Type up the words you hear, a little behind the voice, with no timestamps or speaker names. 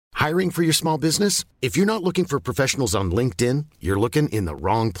Hiring for your small business? If you're not looking for professionals on LinkedIn, you're looking in the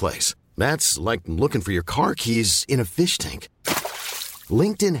wrong place. That's like looking for your car keys in a fish tank.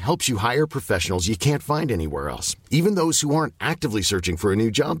 LinkedIn helps you hire professionals you can't find anywhere else, even those who aren't actively searching for a new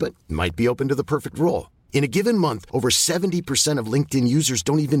job but might be open to the perfect role. In a given month, over 70% of LinkedIn users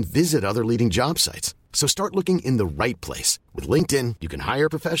don't even visit other leading job sites. So start looking in the right place. With LinkedIn, you can hire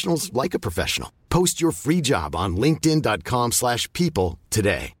professionals like a professional. Post your free job on linkedin.com/people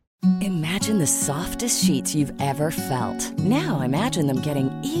today. Imagine the softest sheets you've ever felt. Now imagine them getting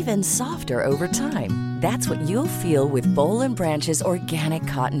even softer over time. That's what you'll feel with Boll & Branch's organic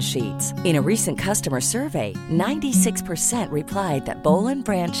cotton sheets. In a recent customer survey, 96% replied that Boll &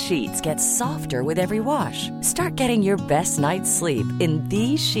 Branch sheets get softer with every wash. Start getting your best night's sleep in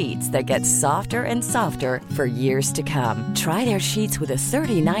these sheets that get softer and softer for years to come. Try their sheets with a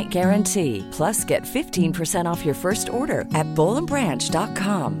 30-night guarantee. Plus, get 15% off your first order at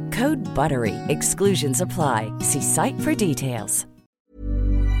bollandbranch.com. Code BUTTERY. Exclusions apply. See site for details.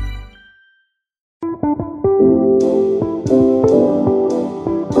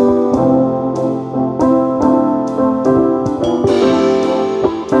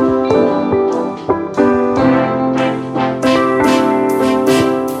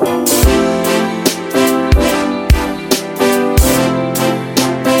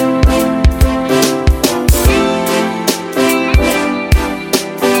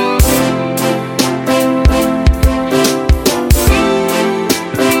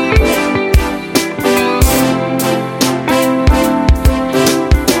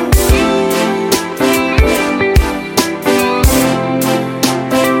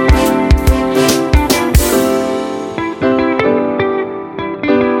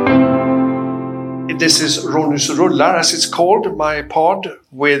 This is Ronus Rullar, as it's called, my pod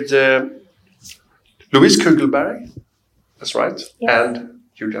with Louise Kugelberg, that's right, yes. And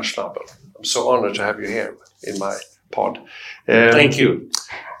Julia Schnabel. I'm so honored to have you here in my pod. Thank you.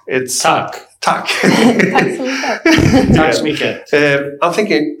 It's Tack. Tack. Tack så mycket. I'm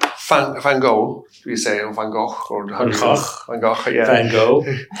thinking Van Gogh, do we say, or Van Gogh? Or Van Gogh. Van Gogh, yeah. Van Gogh.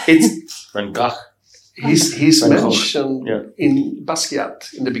 It's Van Gogh. He's Van Gogh. mentioned in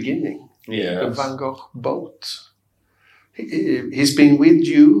Basquiat in the beginning. Yeah. The Van Gogh boat. He's been with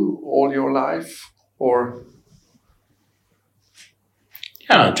you all your life, or?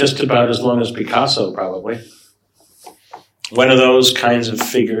 Yeah, just about as long as Picasso, probably. One of those kinds of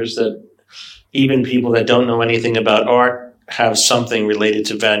figures that even people that don't know anything about art have something related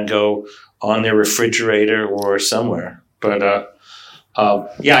to Van Gogh on their refrigerator or somewhere. But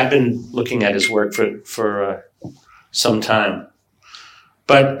yeah, I've been looking at his work for some time.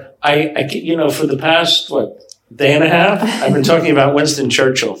 But I, for the past, day and a half, I've been talking about Winston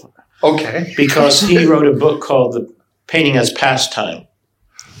Churchill. Okay. Because he wrote a book called The Painting as Pastime.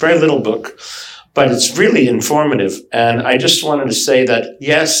 Very little book, but it's really informative. And I just wanted to say that,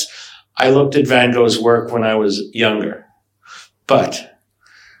 yes, I looked at Van Gogh's work when I was younger. But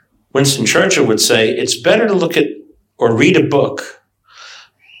Winston Churchill would say it's better to look at or read a book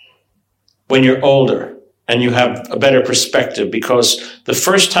when you're older and you have a better perspective, because the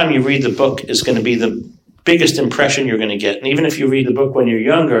first time you read the book is going to be the biggest impression you're going to get. And even if you read the book when you're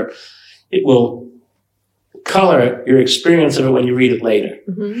younger, it will color your experience of it when you read it later.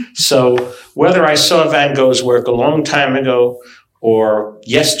 Mm-hmm. So whether I saw Van Gogh's work a long time ago or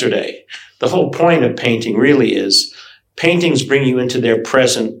yesterday, the whole point of painting really is paintings bring you into their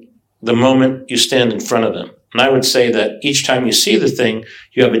present the moment you stand in front of them. And I would say that each time you see the thing,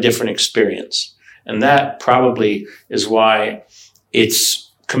 you have a different experience. And that probably is why it's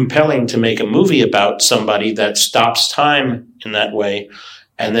compelling to make a movie about somebody that stops time in that way.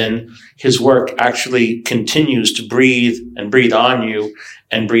 And then his work actually continues to breathe and breathe on you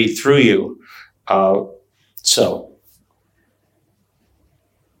and breathe through you.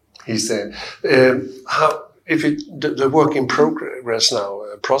 He said, how, if the work in progress now,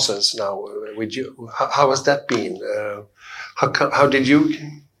 process now with you, how has that been? How did you,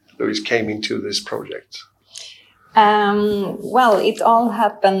 Louise, came into this project? Well, it all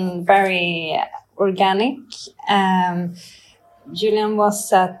happened very organic. Julian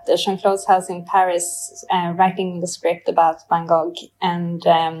was at Jean-Claude's house in Paris writing the script about Van Gogh, and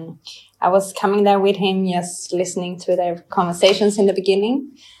I was coming there with him, just listening to their conversations in the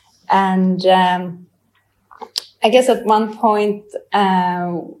beginning. And I guess at one point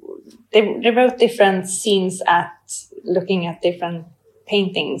they wrote different scenes looking at different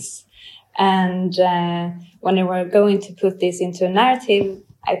paintings. And when they were going to put this into a narrative,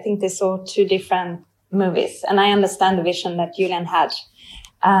 I think they saw two different movies. And I understand the vision that Julian had.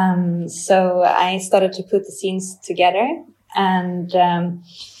 So I started to put the scenes together. And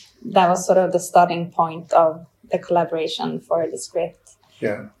that was sort of the starting point of the collaboration for the script.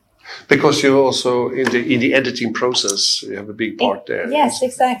 Yeah. Because you also, in the editing process, you have a big part there. Yes,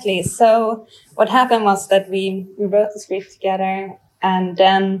 exactly. So what happened was that we wrote the script together, and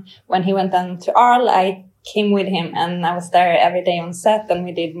then when he went down to Arles, I came with him, and I was there every day on set, and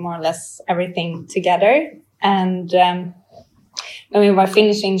we did more or less everything together. And when we were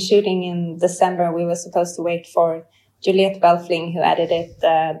finishing shooting in December, we were supposed to wait for Juliette Belfling, who edited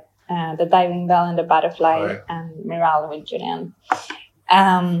The Diving Bell and the Butterfly, and Miral with Julien.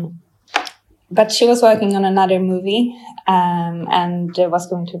 But she was working on another movie, and it was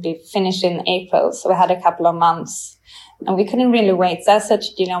going to be finished in April. So we had a couple of months, and we couldn't really wait. So I said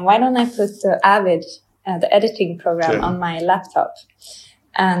to Julien, why don't I put Avid, the editing program, on my laptop?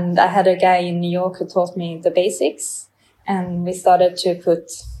 And I had a guy in New York who taught me the basics, and we started to put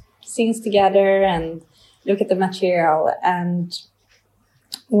scenes together and look at the material. And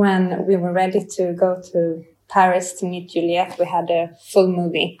when we were ready to go to Paris to meet Juliette, we had a full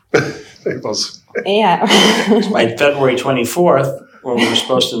movie. It was. Yeah. By February 24th, when we were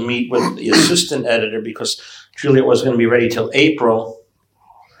supposed to meet with the assistant editor, because Juliette wasn't going to be ready till April,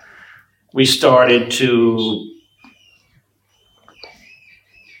 we started to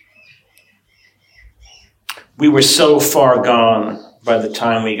we were so far gone by the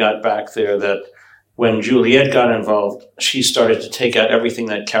time we got back there that when Juliette got involved, she started to take out everything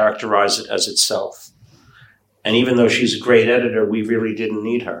that characterized it as itself. And even though she's a great editor, we really didn't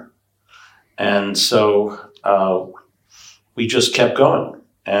need her. And so we just kept going.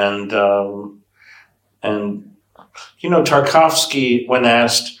 And Tarkovsky, when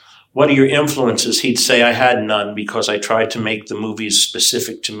asked, what are your influences? He'd say, I had none because I tried to make the movies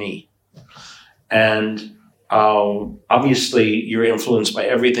specific to me. And obviously, you're influenced by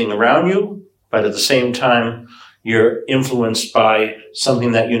everything around you, but at the same time, you're influenced by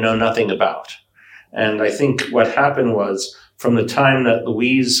something that you know nothing about. And I think what happened was, from the time that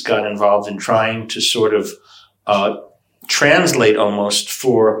Louise got involved in trying to sort of translate almost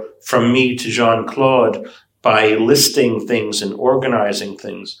from me to Jean-Claude by listing things and organizing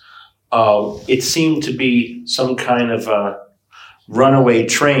things, it seemed to be some kind of a runaway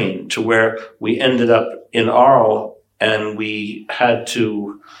train to where we ended up in Arles, and we had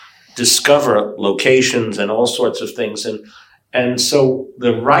to discover locations and all sorts of things. And so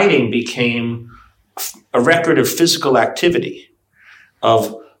the writing became a record of physical activity,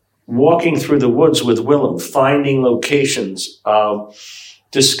 of walking through the woods with Willem, finding locations,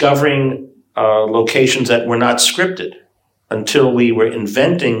 discovering locations that were not scripted until we were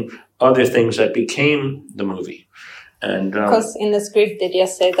inventing other things that became the movie. And because in the script they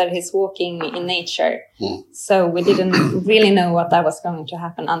just say that he's walking in nature. So we didn't really know what that was going to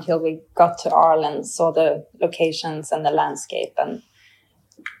happen until we got to Arles and saw the locations and the landscape. And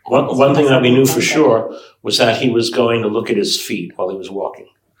one thing that we knew for sure was that he was going to look at his feet while he was walking.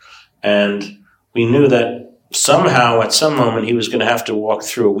 And we knew that somehow at some moment he was going to have to walk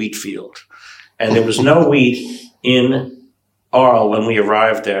through a wheat field. And there was no wheat in Arles when we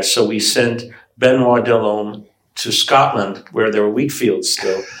arrived there. So we sent Benoit Delhomme to Scotland, where there were wheat fields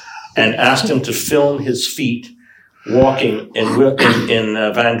still, and asked him to film his feet walking in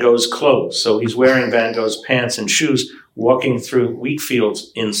Van Gogh's clothes. So he's wearing Van Gogh's pants and shoes, walking through wheat fields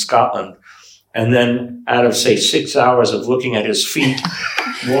in Scotland. And then out of, say, 6 hours of looking at his feet,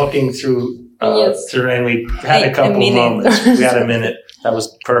 walking through terrain, we had a couple of moments. We had a minute. That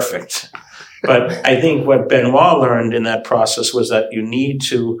was perfect. But I think what Benoit learned in that process was that you need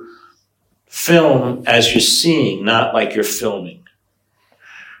to film as you're seeing, not like you're filming.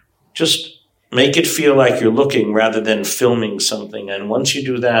 Just make it feel like you're looking rather than filming something. And once you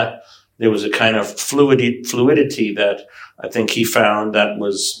do that, there was a kind of fluidity that I think he found that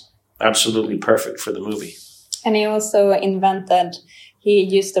was absolutely perfect for the movie. And he also he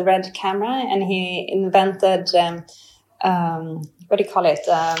used the red camera, and he invented, what do you call it?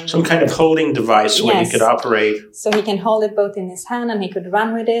 Some kind of holding device where he could operate. So he can hold it both in his hand, and he could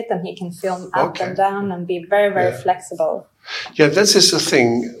run with it, and he can film up and down and be very, very flexible. Yeah, this is the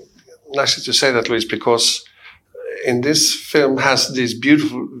thing. Nice to say that, Louise, because in this film has these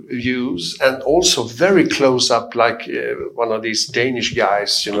beautiful views and also very close up, like one of these Danish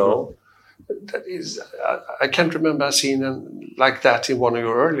guys, you know. That is, I can't remember a scene like that in one of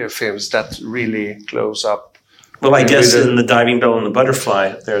your earlier films that really close up. Well, I guess in The Diving Bell and the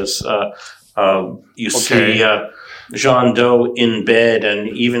Butterfly, there's you see Jean Doe in bed and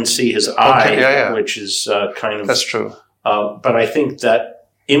even see his eye, which is kind of... That's true. But I think that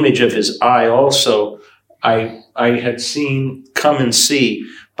image of his eye also, I had seen Come and See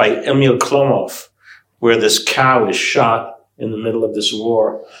by Emil Klomov, where this cow is shot in the middle of this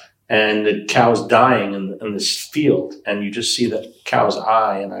war. and the cow's dying in this field, and you just see the cow's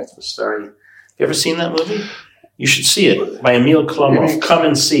eye, and I was very... You ever seen that movie? You should see it, by Emil Klomov. Come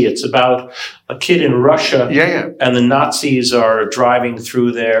and see. It's about a kid in Russia, and the Nazis are driving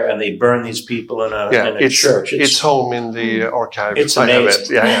through there, and they burn these people in a church. It's home in the archive. It's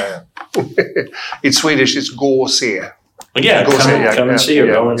amazing. In Swedish, it's gå och se. Yeah, come and see, or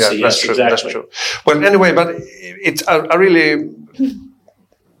go and see. That's yes, true, exactly. That's true. Well, anyway, but I really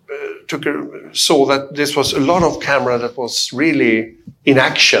saw that this was a lot of camera that was really in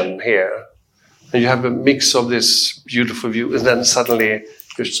action here. And you have a mix of this beautiful view, and then suddenly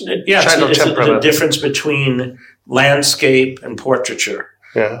there's the difference between landscape and portraiture.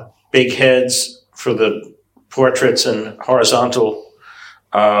 Yeah, big heads for the portraits and horizontal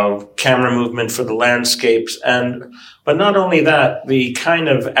camera movement for the landscapes, but not only that, the kind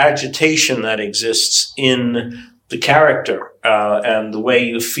of agitation that exists in the character and the way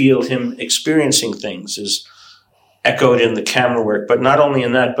you feel him experiencing things is echoed in the camera work, but not only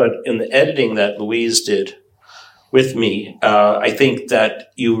in that, but in the editing that Louise did with me. I think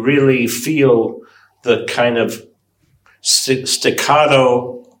that you really feel the kind of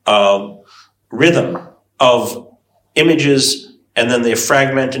staccato rhythm of images, and then they're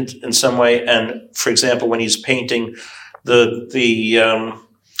fragmented in some way. And for example, when he's painting the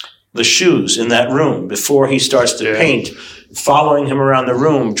shoes in that room before he starts to paint, following him around the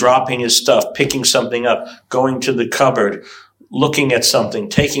room, dropping his stuff, picking something up, going to the cupboard, looking at something,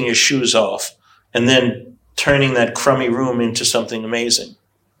 taking his shoes off, and then turning that crummy room into something amazing.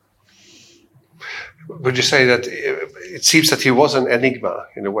 Would you say that it seems that he was an enigma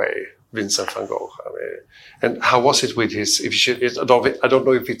in a way, Vincent van Gogh? I mean, and how was it with his? I don't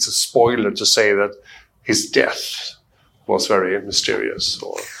know if it's a spoiler to say that his death was very mysterious.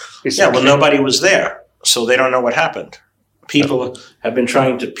 Nobody was there, so they don't know what happened. People have been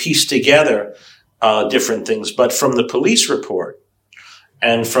trying to piece together different things, but from the police report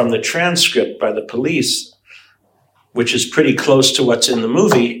and from the transcript by the police, which is pretty close to what's in the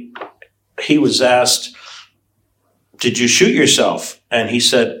movie, he was asked, "Did you shoot yourself?" And he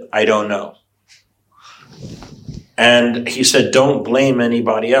said, "I don't know." And he said, "Don't blame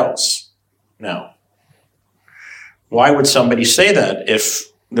anybody else." Now, why would somebody say that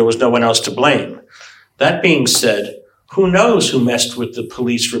if there was no one else to blame? That being said, who knows who messed with the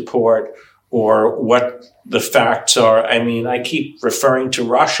police report or what the facts are? I mean, I keep referring to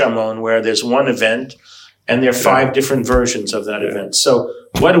Rashomon, where there's one event and there are 5 different versions of that event. So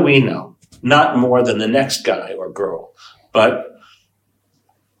what do we know? Not more than the next guy or girl. But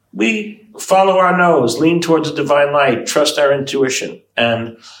we follow our nose, lean towards the divine light, trust our intuition.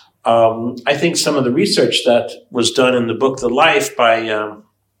 And I think some of the research that was done in the book The Life by...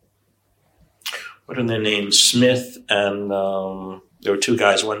 what are their names? Smith and there were 2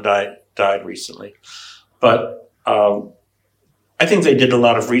 guys. One died recently. But I think they did a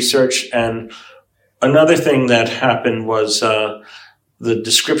lot of research. And another thing that happened was the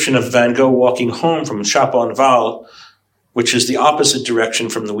description of Van Gogh walking home from Chaponval, which is the opposite direction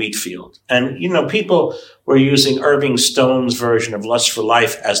from the wheat field. And, people were using Irving Stone's version of Lust for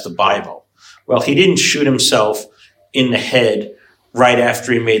Life as the Bible. Well, he didn't shoot himself in the head right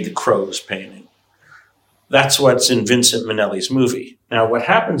after he made the Crows painting. That's what's in Vincent Minnelli's movie. Now, what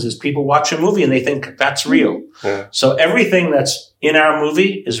happens is people watch a movie and they think that's real. Yeah. So everything that's in our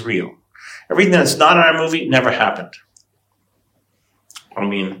movie is real. Everything that's not in our movie never happened. I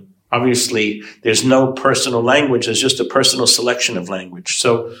mean, obviously, there's no personal language. There's just a personal selection of language.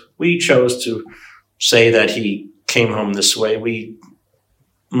 So we chose to say that he came home this way. We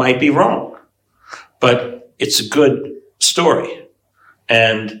might be wrong, but it's a good story.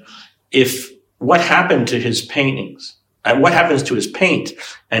 And if what happened to his paintings and what happens to his paint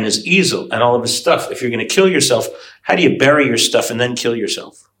and his easel and all of his stuff, if you're going to kill yourself, how do you bury your stuff and then kill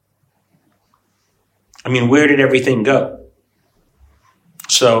yourself? I mean, where did everything go?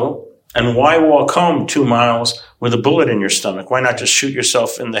 So, and why walk home 2 miles with a bullet in your stomach? Why not just shoot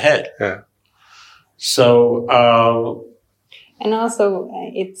yourself in the head? Yeah. So, and also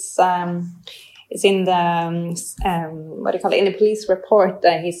it's in the in the police report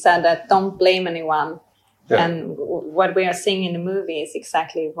that he said that don't blame anyone. Yeah. And what we are seeing in the movie is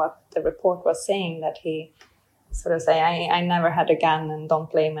exactly what the report was saying, that he sort of say, I never had a gun and don't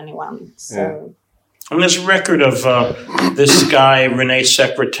blame anyone. So. Yeah. And there's a record of this guy, Rene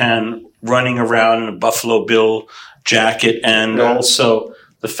Secretan, running around in a Buffalo Bill jacket, and also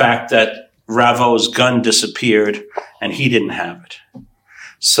the fact that Ravo's gun disappeared and he didn't have it.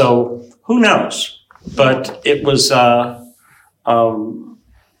 So who knows? But it was,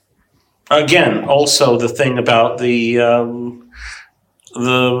 again, also the thing about the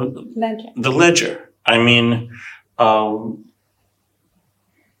the ledger. I mean, the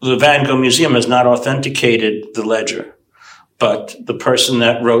Van Gogh Museum has not authenticated the ledger, but the person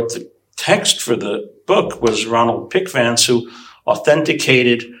that wrote the text for the book was Ronald Pickvance, who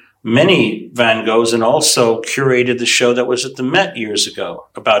authenticated many Van Goghs and also curated the show that was at the Met years ago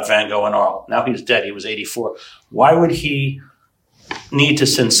about Van Gogh and Arles. Now he's dead. He was 84. Why would he need to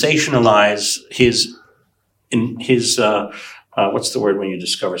sensationalize his what's the word when you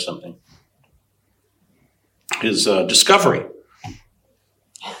discover something? His discovery.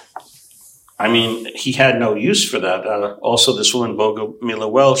 I mean, he had no use for that. Also, this woman,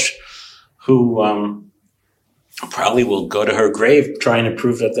 Bogomila Welsh, who probably will go to her grave trying to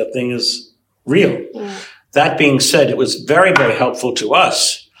prove that that thing is real. Yeah. That being said, it was very, very helpful to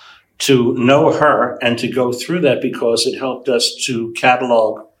us to know her and to go through that because it helped us to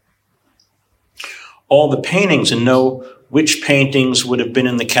catalog all the paintings and know which paintings would have been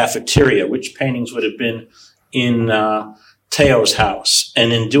in the cafeteria, which paintings would have been in Theo's house.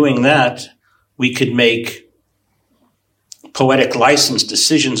 And in doing that, we could make poetic license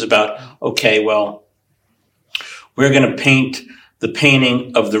decisions about, okay, well, we're going to paint the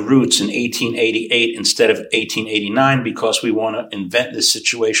painting of the Roots in 1888 instead of 1889 because we want to invent this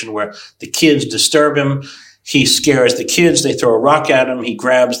situation where the kids disturb him. He scares the kids. They throw a rock at him. He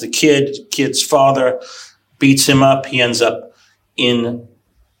grabs the kid's father, beats him up. He ends up in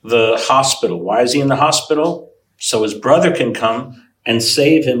the hospital. Why is he in the hospital? So his brother can come and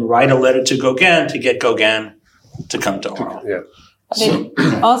save him, write a letter to Gauguin to get Gauguin to come to Arles. Yeah.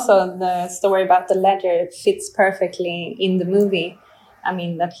 But also the story about the ledger fits perfectly in the movie. I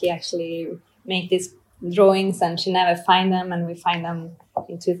mean, that he actually make these drawings and she never find them, and we find them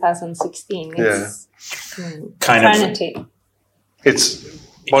in 2016. It's kind eternity. It's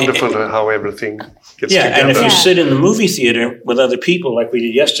wonderful how everything gets together. And if you sit in the movie theater with other people like we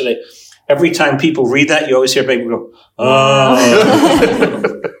did yesterday, every time people read that, you always hear people go, oh.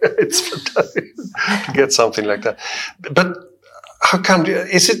 It's fantastic to get something like that. But how come,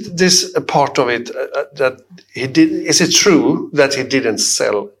 is it this a part of it that he did? Is it true that he didn't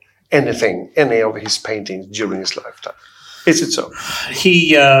sell any of his paintings during his lifetime? Is it so?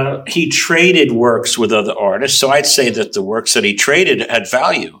 He traded works with other artists. So I'd say that the works that he traded had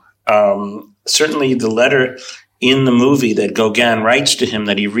value. Certainly the letter in the movie that Gauguin writes to him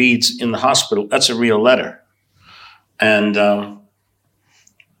that he reads in the hospital, that's a real letter. And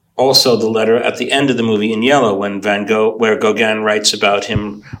also the letter at the end of the movie in yellow when where Gauguin writes about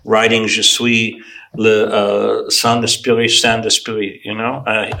him writing Je suis le Saint-Esprit, you know?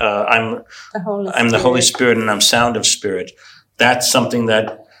 I'm the Holy Spirit and I'm sound of spirit. That's something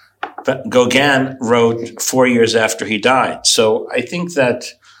that Gauguin wrote 4 years after he died. So I think that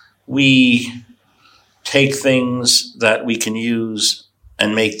we take things that we can use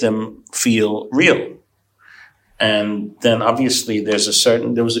and make them feel real. And then obviously there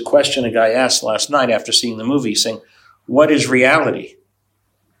was a question a guy asked last night after seeing the movie saying, what is reality?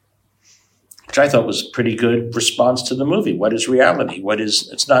 Which I thought was a pretty good response to the movie. What is reality?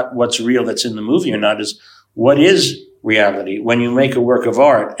 It's not what's real that's in the movie or not, is what is reality? When you make a work of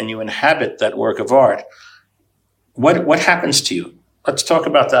art and you inhabit that work of art, what happens to you? Let's talk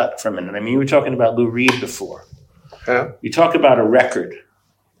about that for a minute. I mean, you were talking about Lou Reed before. Yeah. You talk about a record.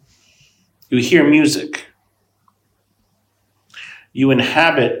 You hear music. You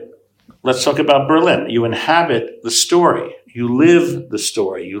inhabit, let's talk about Berlin. You inhabit the story. You live the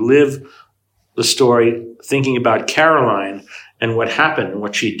story. You live the story thinking about Caroline and what happened and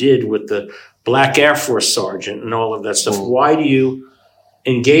what she did with the Black Air Force sergeant and all of that stuff. Why do you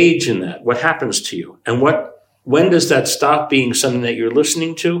engage in that? What happens to you? And when does that stop being something that you're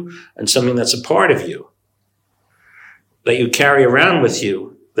listening to and something that's a part of you, that you carry around with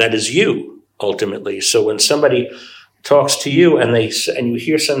you, that is you, ultimately? So when somebody talks to you and you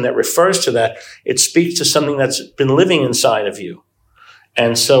hear something that refers to that, it speaks to something that's been living inside of you.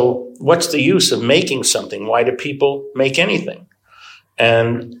 And so what's the use of making something? Why do people make anything?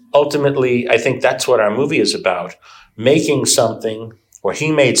 And ultimately, I think that's what our movie is about, making something, or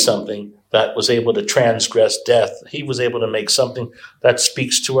he made something that was able to transgress death. He was able to make something that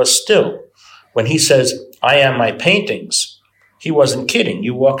speaks to us still. When he says, I am my paintings, he wasn't kidding.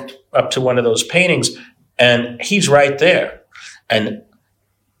 You walked up to one of those paintings and he's right there. And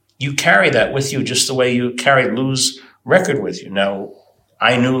you carry that with you just the way you carry Lou's record with you. Now,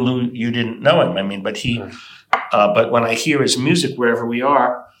 I knew Lou, you didn't know him. I mean, but but when I hear his music wherever we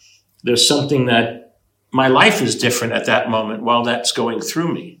are, there's something that my life is different at that moment while that's going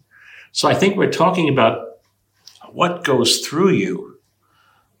through me. So I think we're talking about what goes through you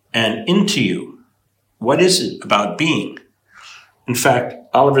and into you. What is it about being? In fact,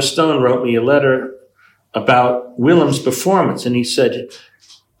 Oliver Stone wrote me a letter about Willem's performance, and he said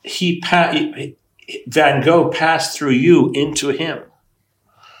Van Gogh passed through you into him.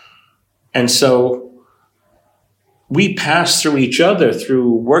 And so we pass through each other,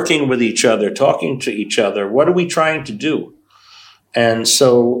 through working with each other, talking to each other. What are we trying to do? And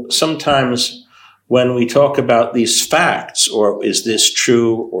so sometimes when we talk about these facts, or is this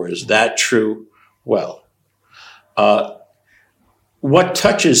true, or is that true? Well, what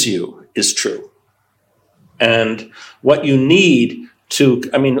touches you is true. And what you need to,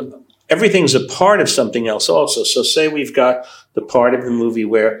 everything's a part of something else also. So say we've got the part of the movie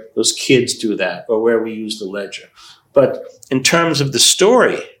where those kids do that, or where we use the ledger. But in terms of the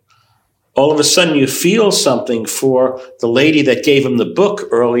story, all of a sudden you feel something for the lady that gave him the book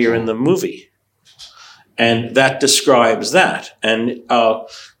earlier in the movie. And that describes that. And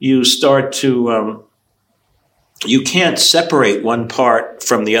you start to, you can't separate one part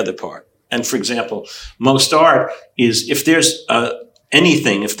from the other part. And for example, most art is, if there's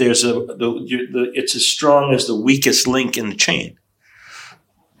anything, if there's it's as strong as the weakest link in the chain.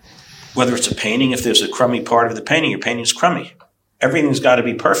 Whether it's a painting, if there's a crummy part of the painting, your painting's crummy. Everything's got to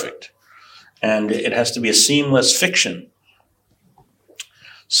be perfect. And it has to be a seamless fiction.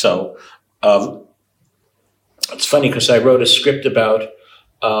 So it's funny because I wrote a script about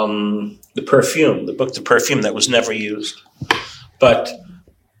the perfume, the book The Perfume, that was never used. But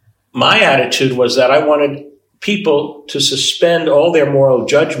my attitude was that I wanted people to suspend all their moral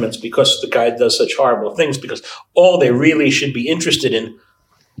judgments because the guy does such horrible things, because all they really should be interested in,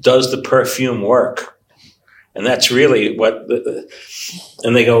 does the perfume work? And that's really what,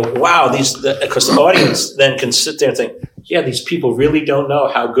 and they go, wow, because the audience then can sit there and think, yeah, these people really don't know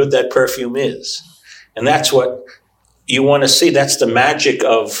how good that perfume is. And that's what you want to see. That's the magic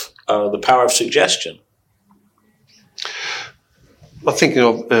of the power of suggestion. I'm thinking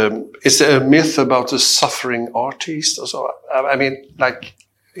of, is there a myth about the suffering artist or so? Like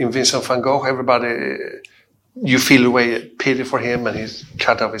in Vincent van Gogh, everybody, you feel away pity for him and he's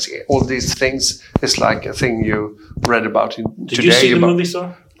cut off his ear. All these things is like a thing you read about today. Did you see the movie,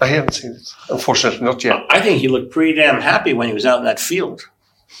 sir? I haven't seen it. Unfortunately, not yet. I think he looked pretty damn happy when he was out in that field.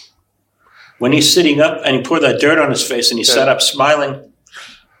 When he's sitting up and he poured that dirt on his face and he sat up smiling,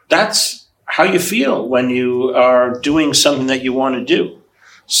 that's how you feel when you are doing something that you want to do.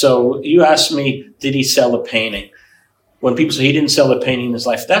 So you asked me, did he sell a painting? When people say he didn't sell a painting in his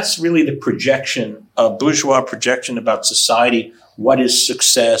life, that's really the projection, a bourgeois projection about society. What is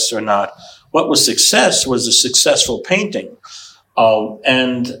success or not? What was success was a successful painting.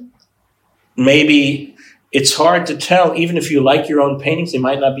 And maybe it's hard to tell, even if you like your own paintings, they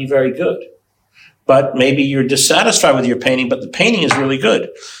might not be very good. But maybe you're dissatisfied with your painting, but the painting is really good.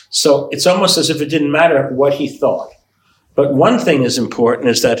 So it's almost as if it didn't matter what he thought. But one thing is important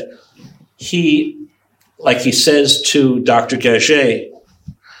is that he, like he says to Dr. Gagé,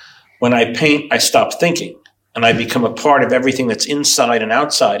 when I paint, I stop thinking and I become a part of everything that's inside and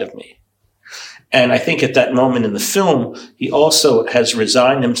outside of me. And I think at that moment in the film, he also has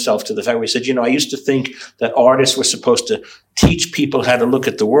resigned himself to the fact where he said, I used to think that artists were supposed to teach people how to look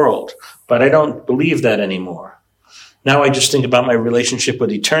at the world, but I don't believe that anymore. Now I just think about my relationship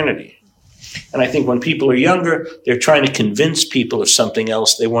with eternity. And I think when people are younger, they're trying to convince people of something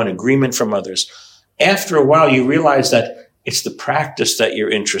else. They want agreement from others. After a while, you realize that it's the practice that you're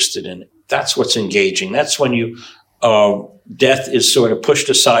interested in. That's what's engaging. That's when death is sort of pushed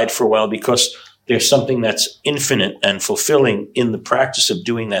aside for a while because there's something that's infinite and fulfilling in the practice of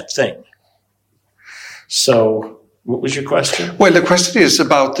doing that thing. So what was your question? Well, the question is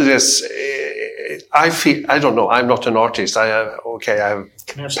about this. I don't know. I'm not an artist. I have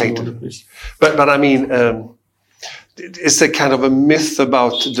painted. But I mean, is there kind of a myth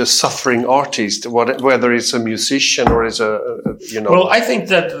about the suffering artist, whether it's a musician or is Well, I think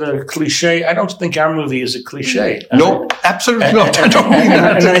that the cliche, I don't think our movie is a cliche. No, absolutely not. I don't mean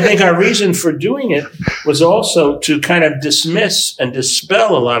that. And I think our reason for doing it was also to kind of dismiss and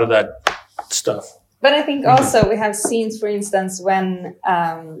dispel a lot of that stuff. But I think also we have scenes, for instance, when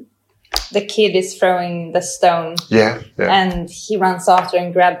the kid is throwing the stone. Yeah. And he runs after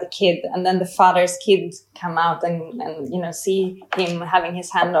and grabs the kid. And then the father's kids come out and see him having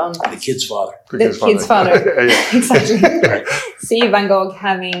his hand on the kid's father. The kid's father. Exactly. See Van Gogh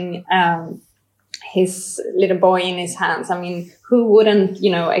having his little boy in his hands. I mean, who wouldn't,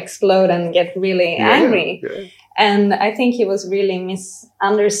 explode and get really angry? Yeah. And I think he was really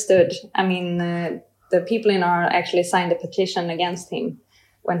misunderstood. I mean, the people in art actually signed a petition against him.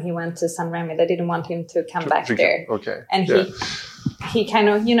 When he went to San Remi, they didn't want him to come back there. Okay. And he kind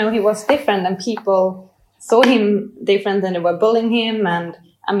of, he was different and people saw him different and they were bullying him. And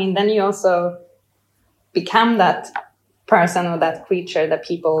I mean, then you also become that person or that creature that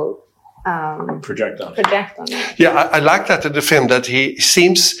people project on. Yeah, I like that in the film, that he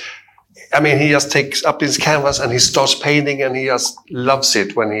seems, I mean, he just takes up his canvas and he starts painting, and he just loves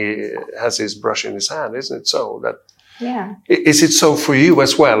it when he has his brush in his hand, isn't it so? That yeah. Is it so for you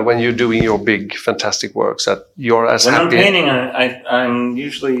as well when you're doing your big, fantastic works, that you're as when happy? I'm painting, I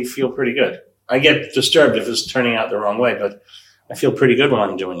usually feel pretty good. I get disturbed if it's turning out the wrong way, but I feel pretty good when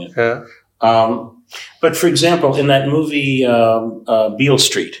I'm doing it. Yeah. But for example, in that movie, Beale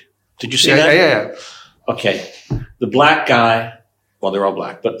Street, did you see that? Yeah. Okay. The black guy, well, they're all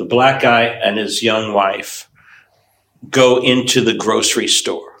black, but the black guy and his young wife go into the grocery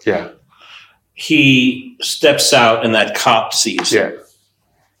store. Yeah. He steps out and that cop sees him.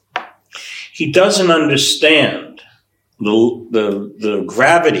 Yeah. He doesn't understand the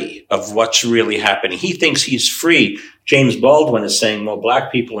gravity of what's really happening. He thinks he's free. James Baldwin is saying, well,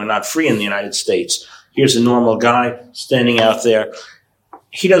 black people are not free in the United States. Here's a normal guy standing out there.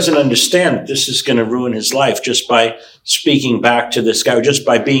 He doesn't understand that this is going to ruin his life just by speaking back to this guy, or just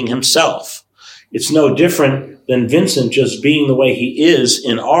by being himself. It's no different than Vincent just being the way he is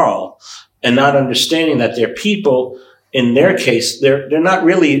in Arles and not understanding that they're people. In their case, they're not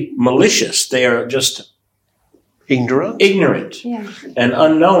really malicious. They are just ignorant Yeah. and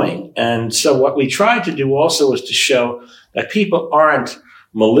unknowing. And so what we tried to do also is to show that people aren't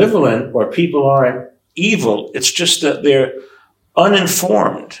malevolent or people aren't evil. It's just that they're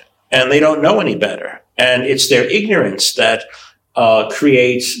uninformed and they don't know any better. And it's their ignorance that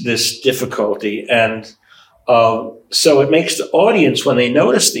creates this difficulty. And so it makes the audience, when they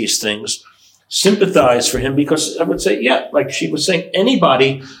notice these things, sympathize for him, because I would say, yeah, like she was saying,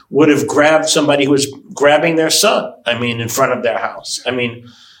 anybody would have grabbed somebody who was grabbing their son, I mean, in front of their house. I mean,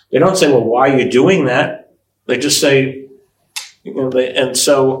 they don't say, well, why are you doing that? They just say, you know,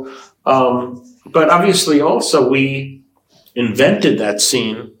 but obviously also we invented that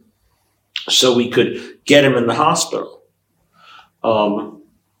scene so we could get him in the hospital.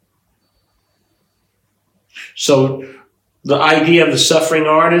 So the idea of the suffering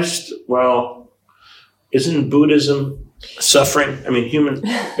artist, well, isn't Buddhism suffering? I mean,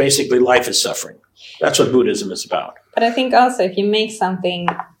 basically life is suffering. That's what Buddhism is about. But I think also if you make something,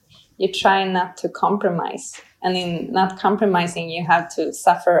 you try not to compromise. And in not compromising, you have to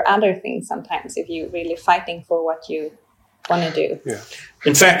suffer other things sometimes if you're really fighting for what you want to do. Yeah.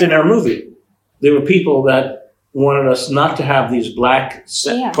 In fact, in our movie, there were people that wanted us not to have these black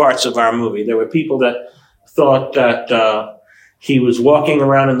parts of our movie. There were people that thought that he was walking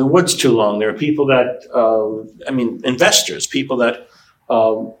around in the woods too long. There are people that, investors, people that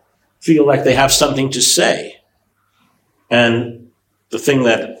feel like they have something to say. And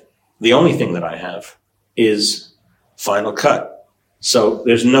the only thing that I have is Final Cut. So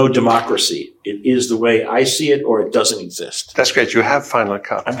there's no democracy. It is the way I see it, or it doesn't exist. That's great. You have Final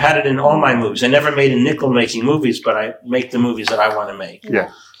Cut. I've had it in all my movies. I never made a nickel making movies, but I make the movies that I want to make.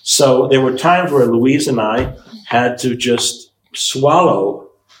 Yeah. So there were times where Louise and I had to just swallow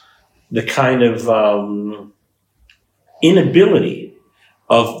the kind of inability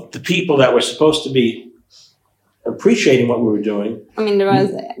of the people that were supposed to be appreciating what we were doing. I mean, there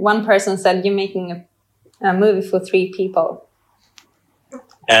was one person said, you're making a movie for 3 people.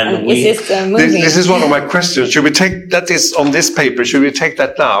 And is this a movie? This is one of my questions. Should we take that is on this paper? Should we take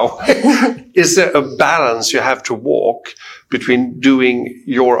that now? Is there a balance you have to walk between doing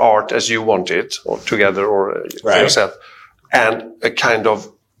your art as you want it, or together, or for yourself, and a kind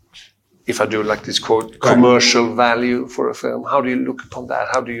of, if I do like this quote, commercial value for a film? How do you look upon that?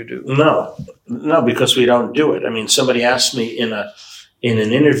 How do you do? No, because we don't do it. I mean, somebody asked me in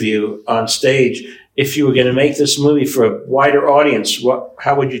an interview on stage, if you were going to make this movie for a wider audience,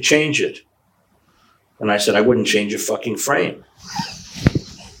 how would you change it? And I said, I wouldn't change a fucking frame.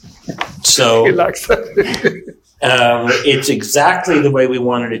 So He likes that. it's exactly the way we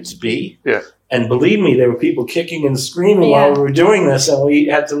wanted it to be. Yeah. And believe me, there were people kicking and screaming while we were doing this, and we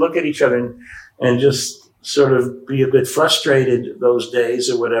had to look at each other and just sort of be a bit frustrated those days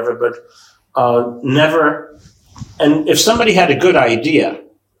or whatever, but never. And if somebody had a good idea,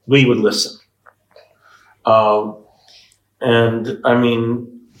 we would listen. And I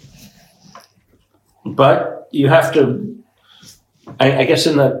mean, but you have to, I guess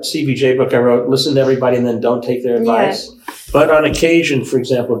in the CVJ book I wrote, listen to everybody and then don't take their advice. Yeah. But on occasion, for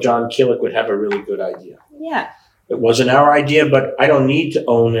example, John Killick would have a really good idea. Yeah. It wasn't our idea, but I don't need to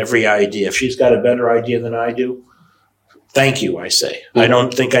own every idea. If she's got a better idea than I do, thank you, I say. I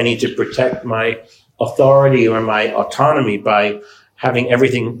don't think I need to protect my authority or my autonomy by having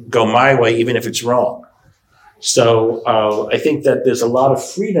everything go my way, even if it's wrong. So I think that there's a lot of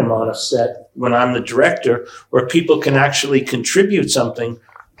freedom on a set when I'm the director, where people can actually contribute something,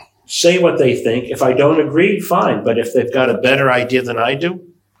 say what they think. If I don't agree, fine. But if they've got a better idea than I do,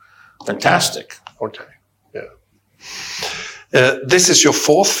 fantastic. Okay, yeah. This is your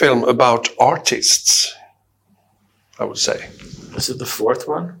fourth film about artists, I would say. Is it the fourth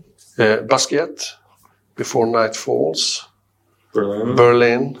one? Basquiat, Before Night Falls,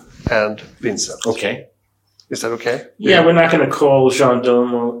 Berlin, and Vincent. Okay. Is that okay? Yeah, we're not going to call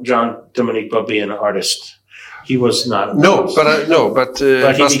Jean-Dominique Bauby an artist. He was not. But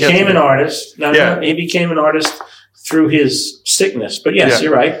he became an artist. He became an artist through his sickness. But yes,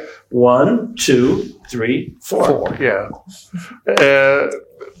 you're right. 1, 2, 3, 4. Yeah.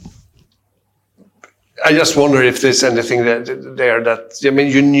 I just wonder if there's anything that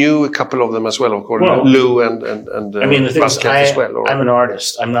you knew a couple of them as well, of course. Well, Lou and the thing is, as well. Or? I'm an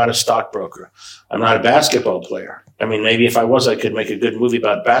artist. I'm not a stockbroker. I'm not a basketball player. I mean, maybe if I was, I could make a good movie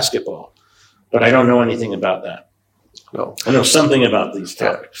about basketball, but I don't know anything about that. No, I know something about these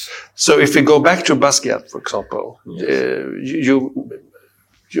topics. Yeah. So if we go back to Basquiat, for example, you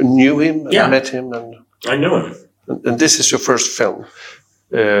knew him and met him, and I knew him. And this is your first film.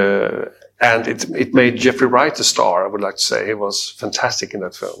 And it made Jeffrey Wright a star, I would like to say. He was fantastic in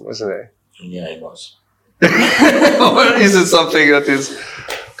that film, wasn't he? Yeah, he was. Is it something that is...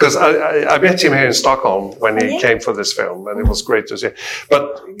 Because I met him here in Stockholm when he came for this film, and it was great to see.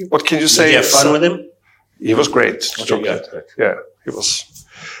 But what can you say? Did you have fun with him? He was great. Okay, yeah, he was.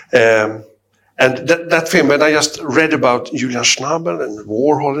 And that film, when I just read about Julian Schnabel and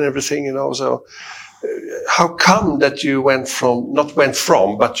Warhol and everything, so... how come that you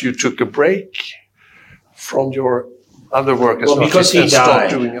but you took a break from your other work as an because artist he died. Started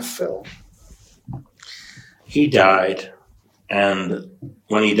doing a film? He died, and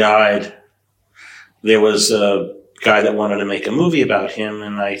when he died, there was a guy that wanted to make a movie about him,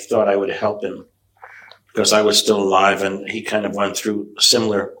 and I thought I would help him because I was still alive, and he kind of went through a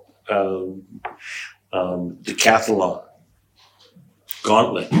similar decathlon.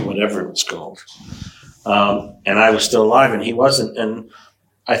 Gauntlet, whatever it was called. And I was still alive and he wasn't. And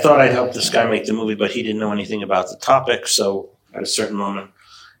I thought I'd help this guy make the movie, but he didn't know anything about the topic. So at a certain moment,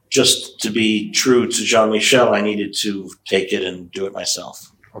 just to be true to Jean-Michel, I needed to take it and do it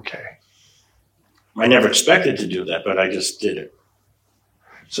myself. Okay. I never expected to do that, but I just did it.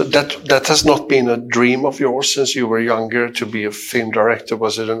 So that has not been a dream of yours since you were younger, to be a film director?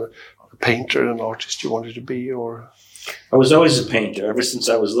 Was it a painter, an artist you wanted to be, or...? I was always a painter ever since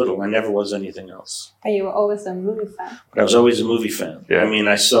I was little. I never was anything else. But you were always a movie fan. But I was always a movie fan. Yeah. I mean,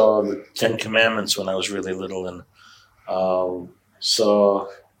 I saw the 10 Commandments when I was really little, and saw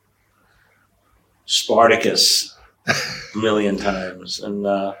Spartacus a million times. And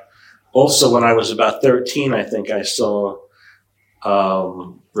also when I was about 13, I think I saw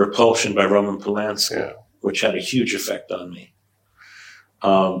Repulsion by Roman Polanski, which had a huge effect on me.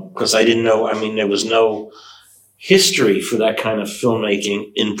 Because I didn't know, there was no history for that kind of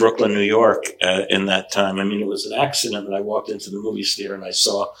filmmaking in Brooklyn, New York in that time. It was an accident that I walked into the movie theater and I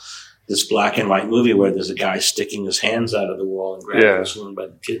saw this black and white movie where there's a guy sticking his hands out of the wall and grabbing this woman by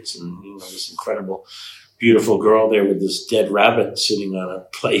the tits, and this incredible, beautiful girl there with this dead rabbit sitting on a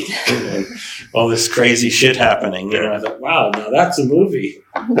plate and all this crazy shit happening. I thought, wow, now that's a movie.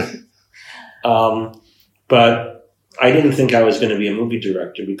 But I didn't think I was going to be a movie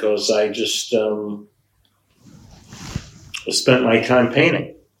director because I just... spent my time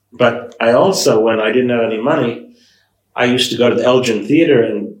painting. But I also, when I didn't have any money, I used to go to the Elgin Theater,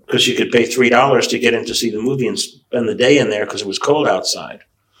 and because you could pay $3 to get in to see the movie and spend the day in there because it was cold outside,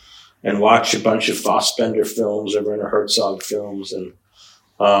 and watch a bunch of Fassbender films or Werner Herzog films, and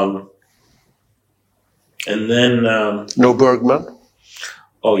then no Bergman.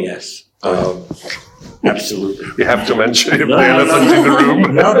 Oh yes. Absolutely. You have to mention him, the elephant in the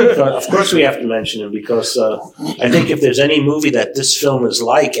room. No, because, of course we have to mention him because I think if there's any movie that this film is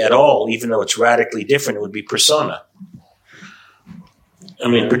like at all, even though it's radically different, it would be Persona.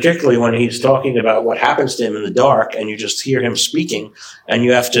 Particularly when he's talking about what happens to him in the dark and you just hear him speaking and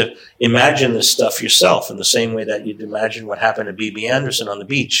you have to imagine this stuff yourself in the same way that you'd imagine what happened to B.B. Anderson on the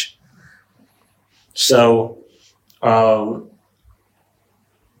beach. So...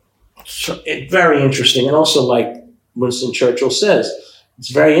 it's very interesting. And also, like Winston Churchill says,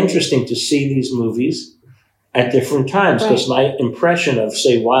 it's very interesting to see these movies at different times because my impression of,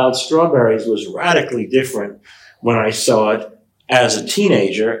 say, Wild Strawberries was radically different when I saw it as a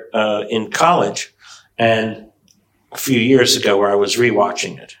teenager in college and a few years ago where I was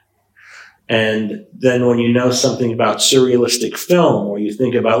rewatching it. And then when you know something about surrealistic film, or you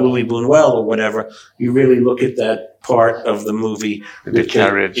think about Louis Buñuel or whatever, you really look at that part of the movie. The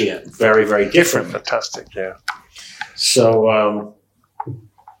carriage. Yeah, very, very different. Fantastic, yeah. So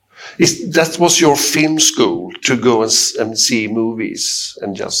that was your film school, to go and see movies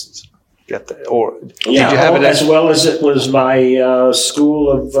and just get there? Or did you have it as well as it was my school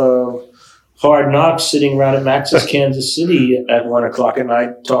of hard knocks, sitting around at Max's Kansas City at 1 o'clock at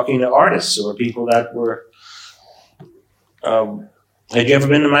night talking to artists or people that were... had you ever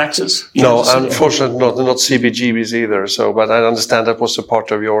been to Max's? No, unfortunately not CBGB's either. So, but I understand that was a part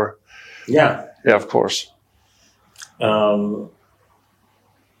of your... Yeah. Yeah, of course. And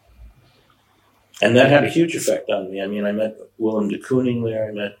that had a huge effect on me. I mean, I met Willem de Kooning there.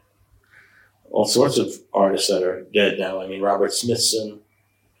 I met all sorts of artists that are dead now. I mean, Robert Smithson.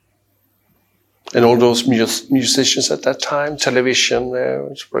 And all those musicians at that time, television,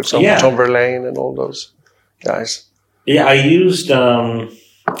 for example, Tom Verlaine and all those guys. Yeah, I used, I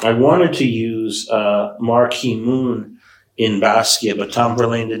wanted to use Marquee Moon in Basquiat, but Tom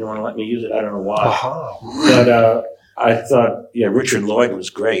Verlaine didn't want to let me use it. I don't know why. But I thought, Richard Lloyd was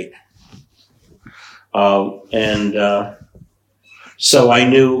great. So I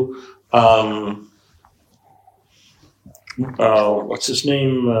knew, what's his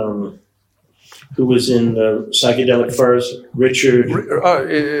name? Who was in the Psychedelic Furs? Richard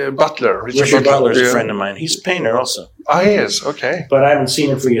Butler. Richard Butler is a friend of mine. He's a painter also. Ah, he is, okay. But I haven't seen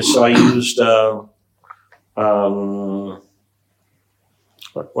him for years, so I used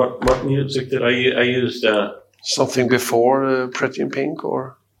what music did I used? Something before Pretty in Pink,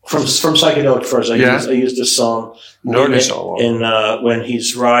 or from Psychedelic Furs. I used a song. Nerdy song. When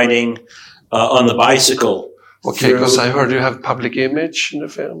he's riding on the bicycle. Okay, because I heard you have Public Image in the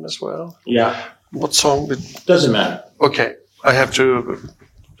film as well. Yeah. What song? Doesn't matter. Okay, I have to.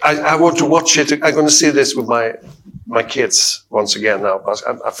 I want to watch it. I'm going to see this with my kids once again now. But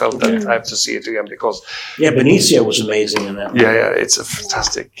I felt that I have to see it again because. Yeah, Benicio was amazing in that. Yeah, it's a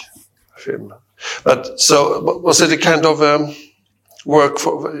fantastic film. But so, was it a kind of work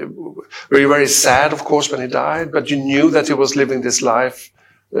for? Were you very sad, of course, when he died? But you knew that he was living this life,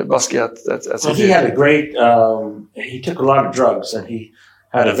 Basquiat. He had a great. He took a lot of drugs, and he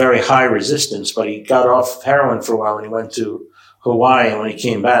had a very high resistance. But he got off heroin for a while, and he went to Hawaii. And when he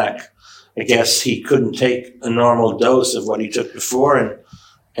came back, I guess he couldn't take a normal dose of what he took before,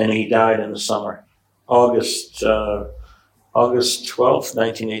 and he died in the summer, August 12th,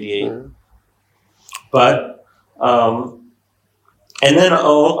 1988. Mm-hmm. But, and then,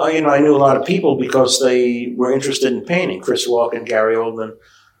 I knew a lot of people because they were interested in painting. Chris Walken, Gary Oldman,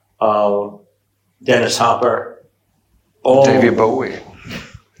 Dennis Hopper. David Bowie.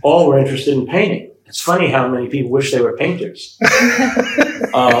 All were interested in painting. It's funny how many people wish they were painters.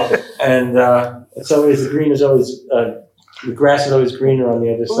 It's always, the grass is always greener on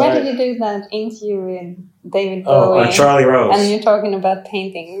the other side. Where did you do that interview with David Bowie? On Charlie Rose. And you're talking about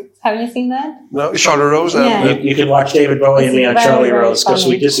painting. Have you seen that? No, Charlie Rose? Yeah. You can watch David Bowie and me on Charlie Rose because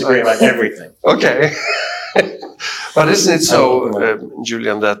we disagree about everything. Okay. But isn't it so,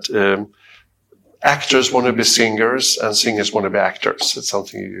 Julian, that actors want to be singers and singers want to be actors? It's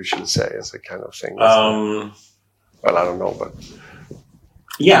something you usually say as a kind of thing. Well, I don't know, but...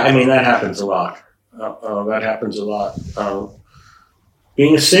 Yeah, I mean, that happens a lot.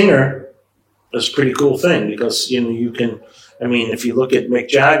 Being a singer is a pretty cool thing because, you can, if you look at Mick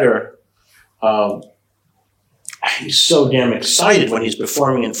Jagger, he's so damn excited when he's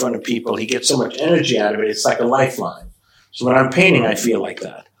performing in front of people. He gets so much energy out of it. It's like a lifeline. So when I'm painting, I feel like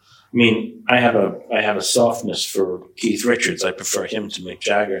that. I have a softness for Keith Richards. I prefer him to Mick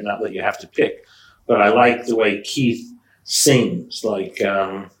Jagger. Not that you have to pick, but I like the way Keith sings. Like,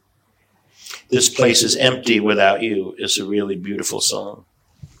 This Place Is Empty Without You is a really beautiful song.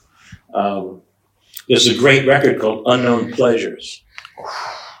 There's a great record called Unknown Pleasures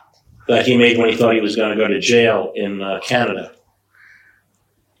that he made when he thought he was going to go to jail in Canada.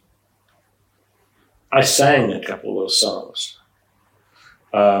 I sang a couple of those songs.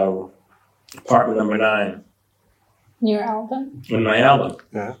 Apartment Number 9. Your album? In my album.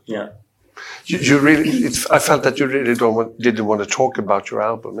 Yeah. You really, I felt that you really didn't want to talk about your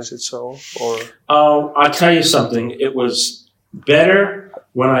album. Is it so? Or I'll tell you something. It was better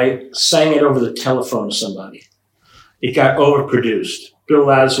when I sang it over the telephone to somebody. It got overproduced. Bill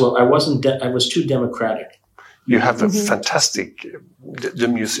Laswell, I was too democratic. You have a fantastic, the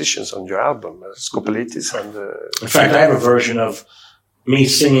musicians on your album, Skopelitis and... In fact, I have a version of me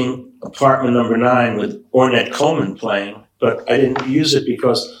singing Apartment Number 9 with Ornette Coleman playing, but I didn't use it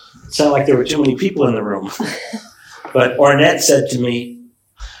because it sounded like there were too many people in the room. But Ornette said to me,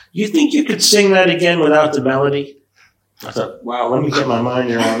 You think you could sing that again without the melody? I thought, wow, let me get my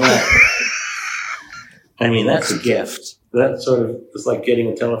mind around that. I mean, that's a gift. That sort of is like getting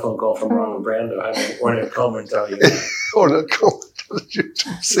a telephone call from Marlon Brando, having Ornette Coleman tell you. Ornette Coleman tells you to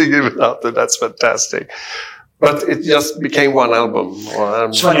sing it without it. That's fantastic. But it just became one album.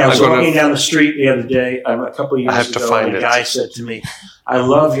 It's funny, I was walking down the street the other day, a couple of years ago, and a guy said to me, I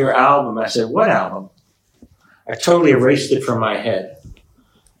love your album. I said, what album? I totally erased it from my head.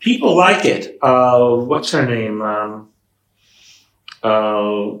 People like it. What's her name?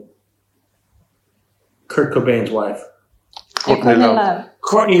 Kurt Cobain's wife. Courtney Love.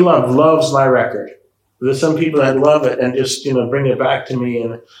 Courtney Love loves my record. There's some people that love it and just, bring it back to me.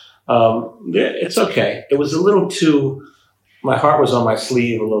 And it's okay. It was a little too, my heart was on my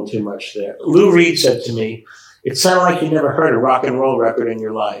sleeve a little too much there. Lou Reed said to me, it sounded like you never heard a rock and roll record in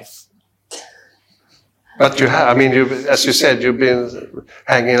your life. But you have, as you said, you've been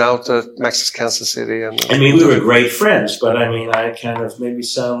hanging out at Max's Kansas City. We were great friends, but I kind of maybe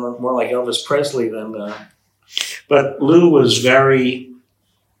sound more like Elvis Presley than, but Lou was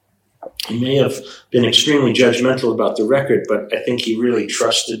he may have been extremely judgmental about the record, but I think he really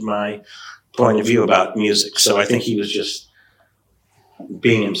trusted my point of view about music. So I think he was just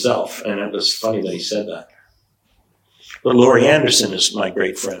being himself, and it was funny that he said that. But Laurie Anderson is my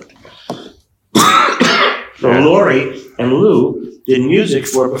great friend. So Laurie and Lou did music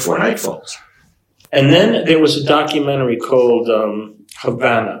for Before Night Falls. And then there was a documentary called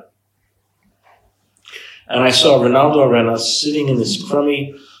Havana. And I saw Ronaldo Arenas sitting in this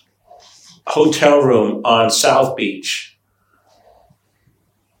crummy hotel room on South Beach.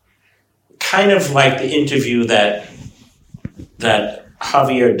 Kind of like the interview that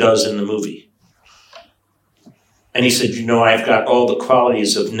Javier does in the movie. And he said, I've got all the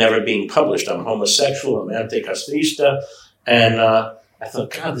qualities of never being published. I'm homosexual, I'm anti-castrista. And I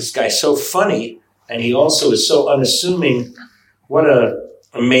thought, God, this guy's so funny. And he also is so unassuming. What an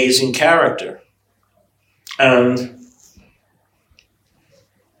amazing character. And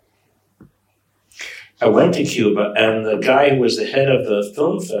I went to Cuba, and the guy who was the head of the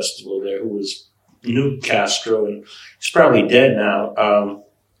film festival there, who was knew Castro, and he's probably dead now,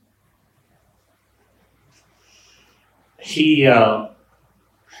 he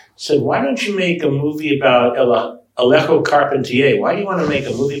said, why don't you make a movie about Alejo Carpentier? Why do you want to make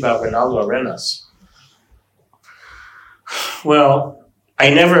a movie about Ronaldo Arenas? Well,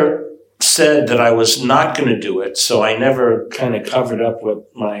 I never said that I was not going to do it, so I never kind of covered up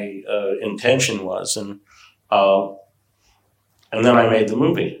what my intention was. And then I made the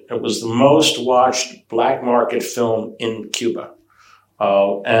movie. It was the most watched black market film in Cuba.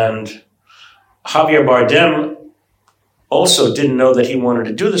 And Javier Bardem also didn't know that he wanted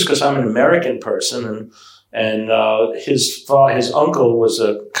to do this because I'm an American person, and his uncle was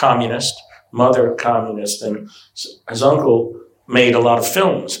a communist, mother communist, and his uncle made a lot of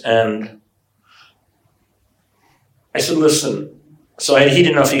films. And I said, listen, so he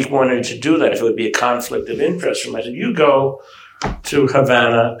didn't know if he wanted to do that, if it would be a conflict of interest for him. I said, you go to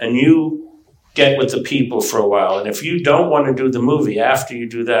Havana and you get with the people for a while, and if you don't want to do the movie after you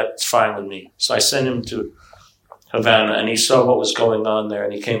do that, it's fine with me. So I sent him to Havana, and he saw what was going on there,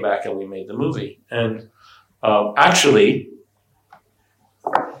 and he came back and we made the movie. And actually,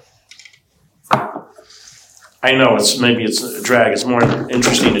 I know it's a drag. It's more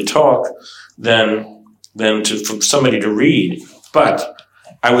interesting to talk than for somebody to read. But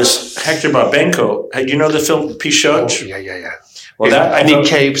I was Hector Babenco. You know the film Pichote? Oh, yeah. Well, Nick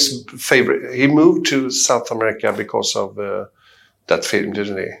Cave's favorite. He moved to South America because of that film,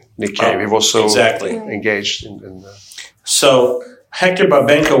 didn't he? Nick Cave. He was so engaged in So Hector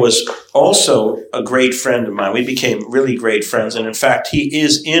Babenco was also a great friend of mine. We became really great friends. And in fact, he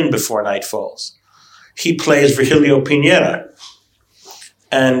is in Before Night Falls. He plays Virgilio Piñera.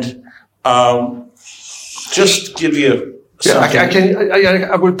 And just give you something.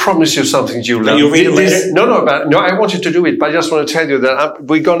 I will promise you something, Julian. You read it later? No, I want you to do it, but I just want to tell you that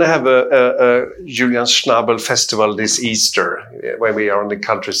we're going to have a Julian Schnabel festival this Easter when we are on the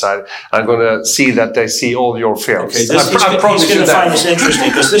countryside. I'm going to see that they see all your films. Okay, I promise he's going to find this interesting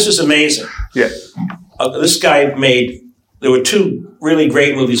because this is amazing. Yeah. This guy there were two really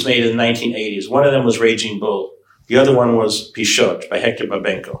great movies made in the 1980s. One of them was Raging Bull. The other one was Pichote by Hector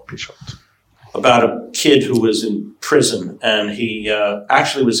Babenco. Pichote. About a kid who was in prison, and he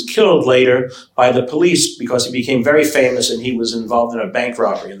actually was killed later by the police because he became very famous and he was involved in a bank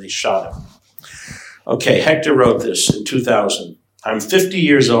robbery and they shot him. Okay, Hector wrote this in 2000. I'm 50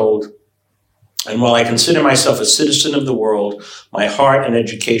 years old, and while I consider myself a citizen of the world, my heart and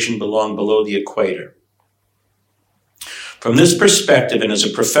education belong below the equator. From this perspective, and as a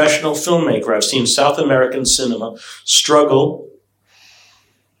professional filmmaker, I've seen South American cinema struggle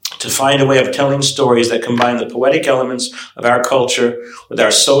to find a way of telling stories that combine the poetic elements of our culture with our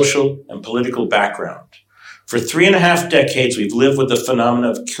social and political background. For 3.5 decades, we've lived with the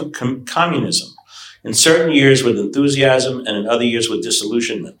phenomena of communism, in certain years with enthusiasm and in other years with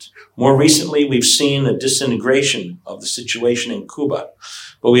disillusionment. More recently, we've seen the disintegration of the situation in Cuba,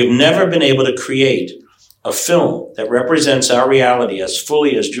 but we have never been able to create a film that represents our reality as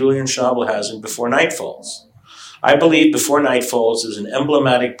fully as Julian Schnabel has in Before Night Falls. I believe Before Night Falls is an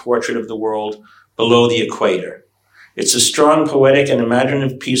emblematic portrait of the world below the equator. It's a strong, poetic, and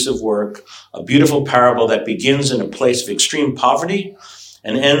imaginative piece of work, a beautiful parable that begins in a place of extreme poverty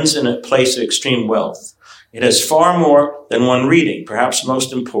and ends in a place of extreme wealth. It has far more than one reading. Perhaps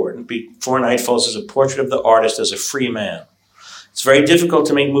most important, Before Night Falls is a portrait of the artist as a free man. It's very difficult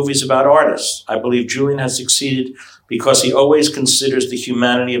to make movies about artists. I believe Julian has succeeded because he always considers the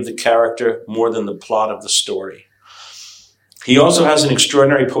humanity of the character more than the plot of the story. He also has an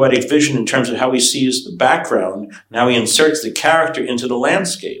extraordinary poetic vision in terms of how he sees the background and how he inserts the character into the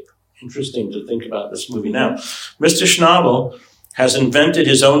landscape. Interesting to think about this movie now. Mr. Schnabel has invented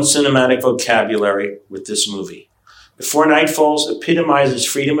his own cinematic vocabulary with this movie. Before Night Falls epitomizes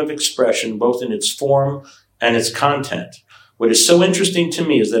freedom of expression, both in its form and its content. What is so interesting to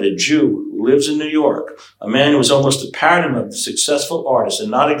me is that a Jew who lives in New York, a man who is almost a paradigm of a successful artist and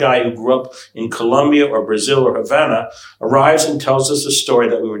not a guy who grew up in Colombia or Brazil or Havana, arrives and tells us a story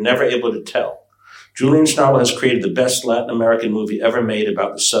that we were never able to tell. Julian Schnabel has created the best Latin American movie ever made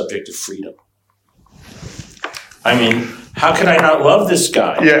about the subject of freedom. I mean, how could I not love this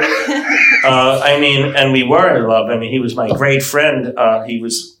guy? Yeah. And we were in love. I mean, he was my great friend. He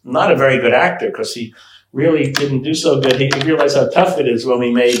was not a very good actor because he really didn't do so good. He realized how tough it is when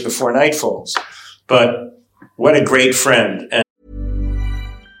we made Before Night Falls. But what a great friend.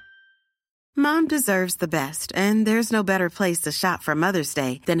 Mom deserves the best, and there's no better place to shop for Mother's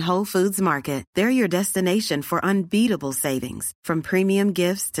Day than Whole Foods Market. They're your destination for unbeatable savings, from premium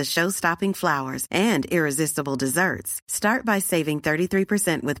gifts to show-stopping flowers and irresistible desserts. Start by saving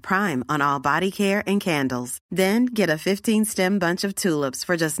 33% with Prime on all body care and candles. Then get a 15-stem bunch of tulips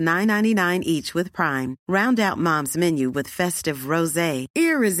for just $9.99 each with Prime. Round out Mom's menu with festive rosé,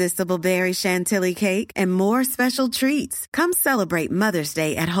 irresistible berry chantilly cake, and more special treats. Come celebrate Mother's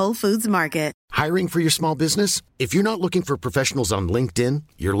Day at Whole Foods Market. Hiring for your small business? If you're not looking for professionals on LinkedIn,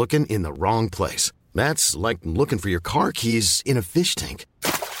 you're looking in the wrong place. That's like looking for your car keys in a fish tank.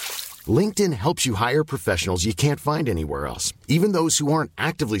 LinkedIn helps you hire professionals you can't find anywhere else, even those who aren't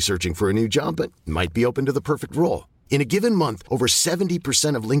actively searching for a new job but might be open to the perfect role. In a given month, over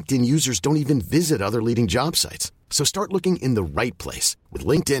 70% of LinkedIn users don't even visit other leading job sites. So start looking in the right place. With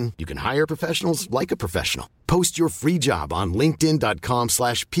LinkedIn, you can hire professionals like a professional. Post your free job on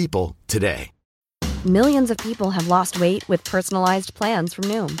linkedin.com/people today. Millions of people have lost weight with personalized plans from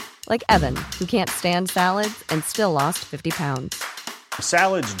Noom. Like Evan, who can't stand salads and still lost 50 pounds.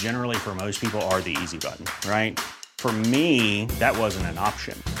 Salads generally for most people are the easy button, right? For me, that wasn't an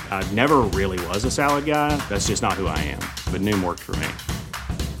option. I never really was a salad guy. That's just not who I am. But Noom worked for me.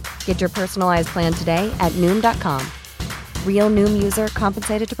 Get your personalized plan today at Noom.com. Real Noom user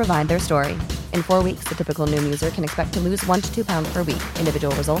compensated to provide their story. In 4 weeks, the typical Noom user can expect to lose 1 to 2 pounds per week.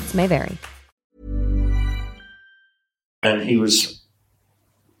 Individual results may vary. And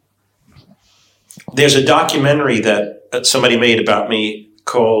there's a documentary that somebody made about me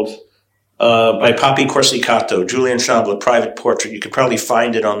called by Papi Corsicato, Julian Schnabel, A Private Portrait. You could probably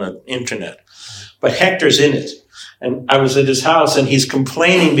find it on the internet. But Hector's in it. And I was at his house, and he's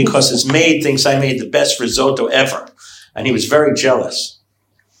complaining because his maid thinks I made the best risotto ever. And he was very jealous.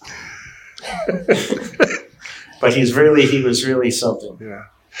 But he was really something. Yeah.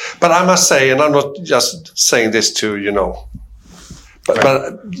 But I must say, and I'm not just saying this to,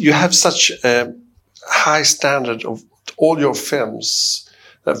 but you have such a high standard of all your films.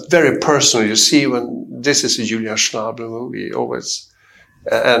 Very personal. You see when this is a Julian Schnabel movie, always.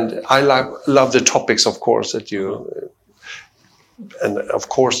 And I love the topics, of course, that you... And, of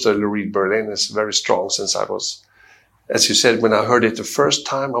course, the Lou Reed Berlin is very strong since I was... As you said, when I heard it the first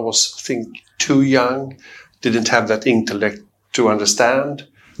time, I was, too young, didn't have that intellect to understand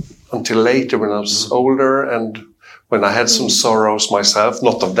until later when I was older and when I had some sorrows myself,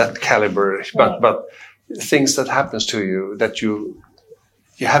 not of that caliber, but things that happens to you, that you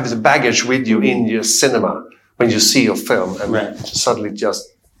have the baggage with you in your cinema when you see your film and suddenly it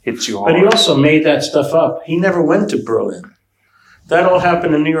just hits you hard. But he also made that stuff up. He never went to Berlin. That all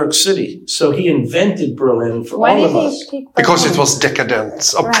happened in New York City. So he invented Berlin for all of us. Because it was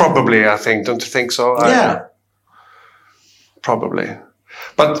decadent. Probably, I think. Don't you think so? Yeah. probably.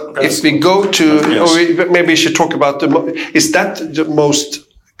 But if we go to, maybe we should talk about is that the most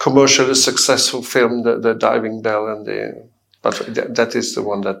commercially successful film, the Diving Bell, but that is the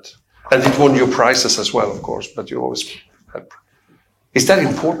one that, and it won you prizes as well, of course. But you always have. Is that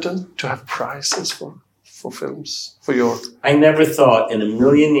important to have prizes for films for your? I never thought in a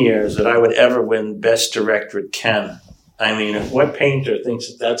million years that I would ever win Best Director at Cannes. I mean, what painter thinks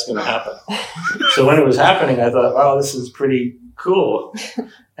that that's going to happen? So when it was happening, I thought, "Wow, this is pretty cool,"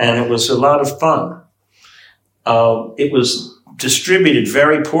 and it was a lot of fun. It was distributed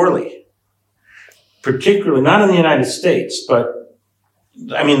very poorly, particularly not in the United States, but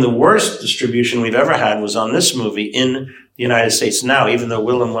I mean, the worst distribution we've ever had was on this movie in the United States now, even though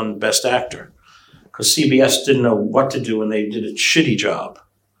Willem won Best Actor, because CBS didn't know what to do and they did a shitty job.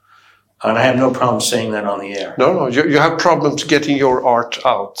 And I have no problem saying that on the air. No, you have problems getting your art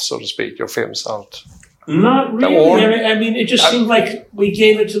out, so to speak, your films out. Not really. I mean, it just seemed like we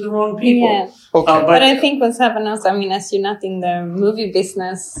gave it to the wrong people. Yeah. Okay. But I think what's happened also, I mean, as you're not in the movie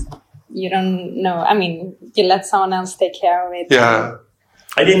business, you don't know. I mean, you let someone else take care of it. Yeah.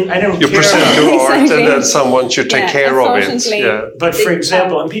 I don't you care. present your art and then someone should take care of it. Yeah. But for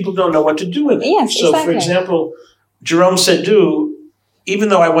example, and people don't know what to do with it. Yes, so for example, Jérôme Seydoux, even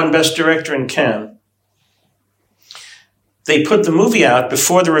though I won Best Director in Cannes, they put the movie out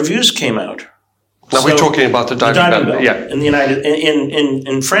before the reviews came out. Now we're talking about the Diving Bell. Yeah.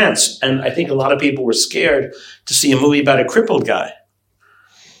 In France. And I think a lot of people were scared to see a movie about a crippled guy.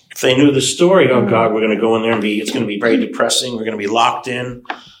 If they knew the story, oh God, we're going to go in there and it's going to be very depressing. We're going to be locked in.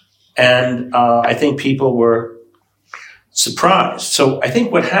 And I think people were surprised. So I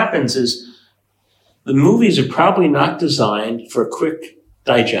think what happens is the movies are probably not designed for quick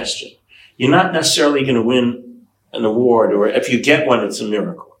digestion. You're not necessarily going to win an award, or if you get one, it's a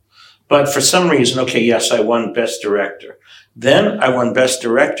miracle. But for some reason, okay, yes, I won Best Director. Then I won Best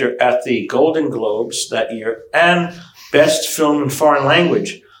Director at the Golden Globes that year and Best Film in Foreign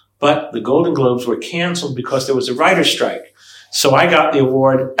Language. But the Golden Globes were canceled because there was a writer's strike. So I got the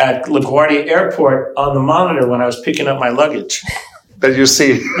award at LaGuardia Airport on the monitor when I was picking up my luggage. That you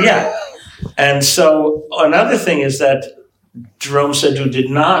see. Yeah. And so another thing is that Jérôme Seydoux did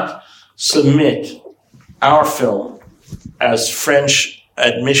not submit our film as French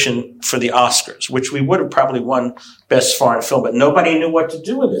admission for the Oscars, which we would have probably won Best Foreign Film, but nobody knew what to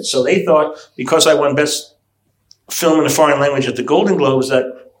do with it. So they thought, because I won Best Film in a Foreign Language at the Golden Globes, that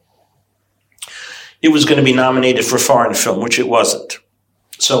it was going to be nominated for foreign film, which it wasn't.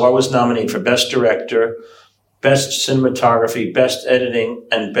 So I was nominated for Best Director, Best Cinematography, Best Editing,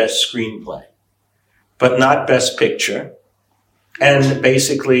 and Best Screenplay, but not Best Picture. And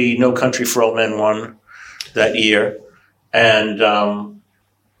basically, No Country for Old Men won that year. And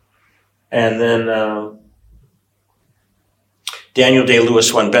then Daniel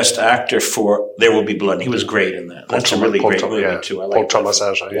Day-Lewis won Best Actor for There Will Be Blood. He was great in that. That's a really great movie, too. I like Paul Thomas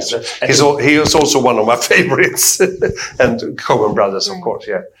Anderson. He is also one of my favorites. And Coen Brothers, of course,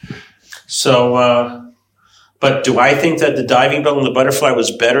 yeah. So, but do I think that The Diving Bell and The Butterfly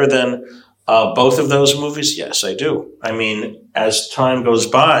was better than both of those movies? Yes, I do. I mean, as time goes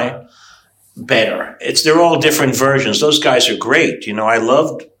by, better. They're all different versions. Those guys are great. You know, I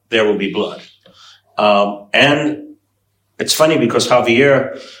loved There Will Be Blood. And it's funny because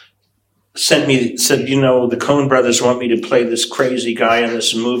Javier said, you know, the Coen brothers want me to play this crazy guy in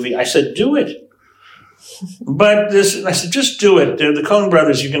this movie. I said, do it. But I said, just do it. They're the Coen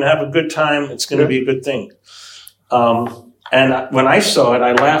brothers. You're going to have a good time. It's going to be a good thing. And when I saw it,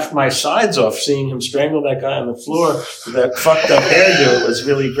 I laughed my sides off seeing him strangle that guy on the floor with that fucked up hairdo. It was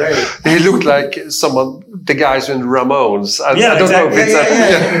really great. He looked like the guys in Ramones. I don't exactly. know if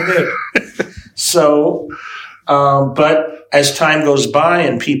it's yeah. So, but as time goes by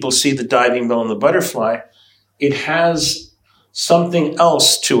and people see The Diving Bell and The Butterfly, it has something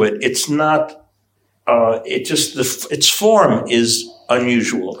else to it. It's not, its form is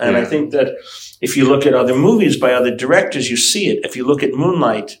unusual. And I think that if you look at other movies by other directors, you see it. If you look at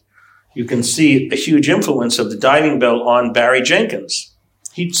Moonlight, you can see a huge influence of The Diving Bell on Barry Jenkins.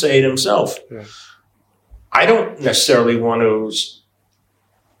 He'd say it himself. Yeah. I don't necessarily want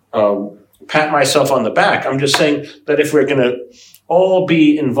to pat myself on the back. I'm just saying that if we're going to all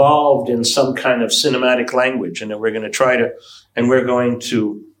be involved in some kind of cinematic language and that we're going to try to, and we're going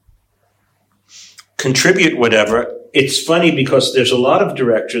to contribute whatever, it's funny because there's a lot of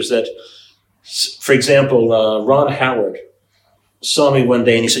directors that, for example, Ron Howard saw me one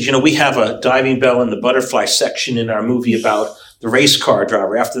day and he said, you know, we have a Diving Bell and the Butterfly section in our movie about the race car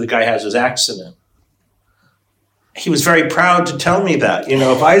driver after the guy has his accident. he was very proud to tell me that. You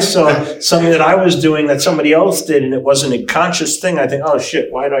know, if I saw something that I was doing that somebody else did and it wasn't a conscious thing, I think, oh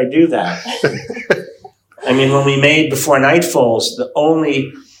shit, why did I do that? I mean, when we made Before Night Falls, the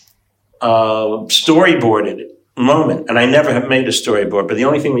only storyboarded moment, and I never have made a storyboard, but the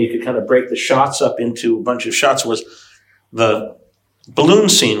only thing where you could kind of break the shots up into a bunch of shots was the balloon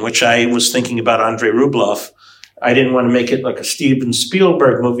scene, which I was thinking about Andrei Rublev. I didn't want to make it like a Steven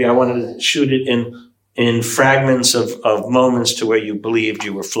Spielberg movie. I wanted to shoot it in fragments of moments to where you believed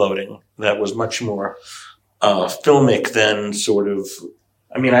you were floating. That was much more filmic than sort of,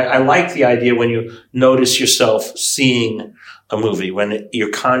 I mean, I like the idea when you notice yourself seeing a movie, when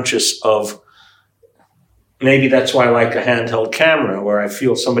you're conscious of, maybe that's why I like a handheld camera, where I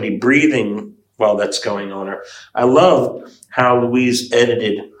feel somebody breathing while that's going on. Or I love how Louise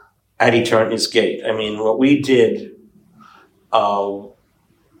edited At Eternity's Gate. I mean, what we did,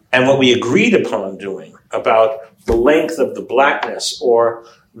 and what we agreed upon doing about the length of the blackness or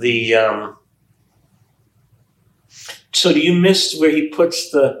the, so do you miss when he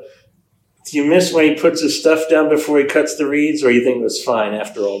puts his stuff down before he cuts the reeds, or you think it was fine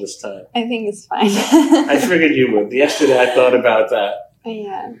after all this time? I think it's fine. I figured you would. Yesterday I thought about that.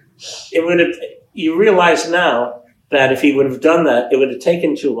 Yeah. It would have, you realize now that if he would have done that, it would have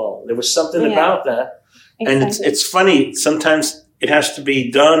taken too long. There was something about that. Exactly. And it's funny, sometimes it has to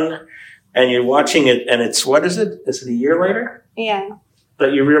be done and you're watching it and it's, what is it? Is it a year later? Yeah.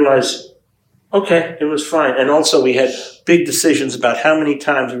 That you realize, okay, it was fine. And also we had big decisions about how many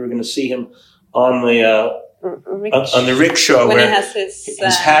times we were going to see him on the rickshaw when where he has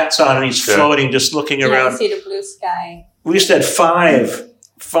his hat's on and he's floating, just looking around. You see the blue sky. We used to have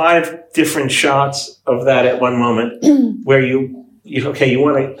five different shots of that at one moment where you want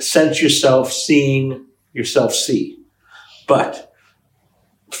to sense yourself seeing yourself see. But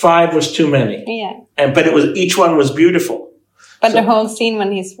 5 was too many. Yeah. But each one was beautiful. But the whole scene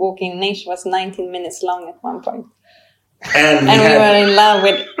when he's walking in nature was 19 minutes long at one point. And we were in love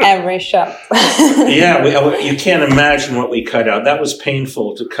with every shot. Yeah, you can't imagine what we cut out. That was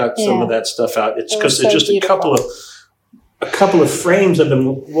painful to cut some of that stuff out. It's because there's just beautiful. a couple of frames of them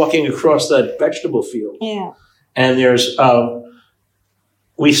walking across that vegetable field. Yeah. And there's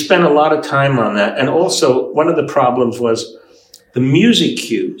we spent a lot of time on that. And also one of the problems was the music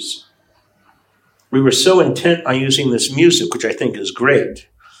cues. We were so intent on using this music, which I think is great,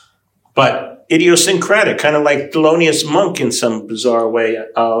 but idiosyncratic, kind of like Thelonious Monk in some bizarre way,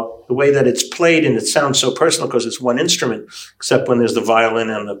 the way that it's played, and it sounds so personal because it's one instrument, except when there's the violin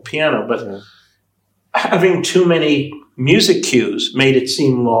and the piano. But having too many music cues made it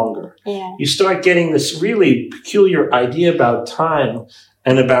seem longer. Yeah. You start getting this really peculiar idea about time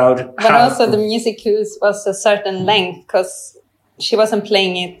and about But also the music cues was a certain length because she wasn't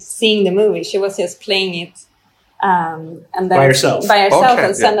playing it, seeing the movie. She was just playing it and then by herself okay,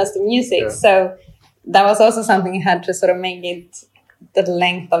 and send us the music. Yeah. So that was also something you had to sort of make it the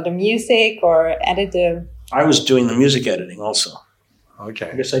length of the music or edit the... I was doing the music editing also. Okay.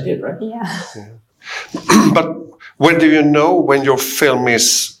 I guess I did, right? Yeah. But when do you know when your film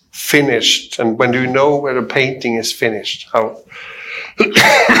is finished, and when do you know when a painting is finished? How?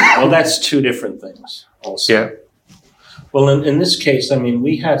 Well, that's two different things also. Yeah. Well, in this case, I mean,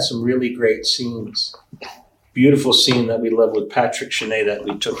 we had some really great scenes. Beautiful scene that we loved with Patrick Chenet that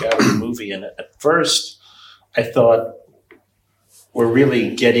we took out of the movie. And at first, I thought we're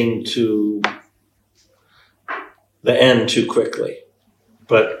really getting to the end too quickly.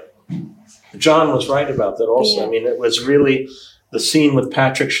 But John was right about that also. Yeah. I mean, it was really the scene with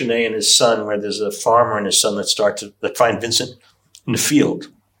Patrick Chenet and his son, where there's a farmer and his son that find Vincent in the field.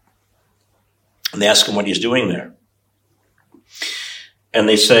 And they ask him what he's doing there. And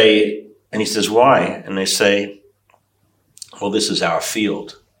they say, and he says, why? And they say, well, this is our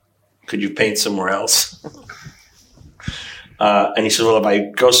field. Could you paint somewhere else? And he said, well, if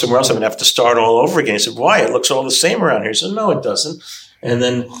I go somewhere else, I'm going to have to start all over again. He said, why? It looks all the same around here. He said, no, it doesn't. And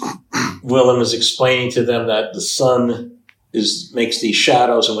then Willem is explaining to them that the sun makes these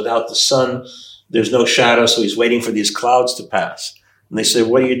shadows, and without the sun, there's no shadow, so he's waiting for these clouds to pass. And they say,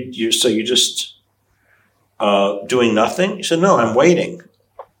 what are you so you're just doing nothing? He said, no, I'm waiting.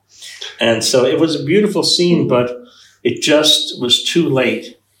 And so it was a beautiful scene, but it just was too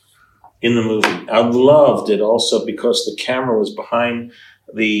late in the movie. I loved it also because the camera was behind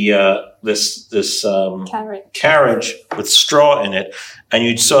the this carriage with straw in it, and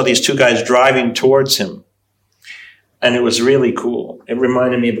you saw these two guys driving towards him, and it was really cool. It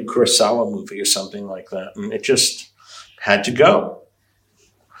reminded me of a Kurosawa movie or something like that, and it just had to go.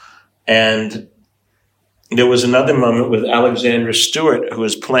 And there was another moment with Alexandra Stewart, who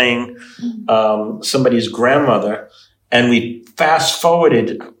was playing somebody's grandmother, and we fast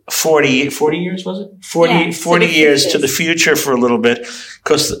forwarded 40 years, was it? 40 years to the future for a little bit,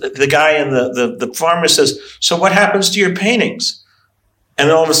 because the guy in the farmer says, "So what happens to your paintings?" And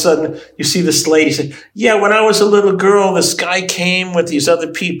all of a sudden, you see this lady say, "Yeah, when I was a little girl, this guy came with these other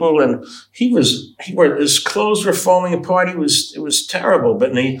people, and his clothes were falling apart. It was terrible.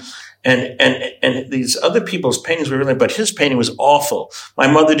 But and these other people's paintings were really, but his painting was awful. My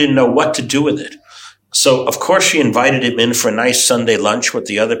mother didn't know what to do with it. So of course she invited him in for a nice Sunday lunch with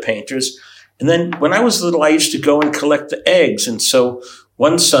the other painters. And then when I was little, I used to go and collect the eggs. And so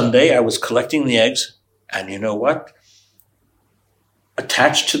one Sunday I was collecting the eggs, and you know what?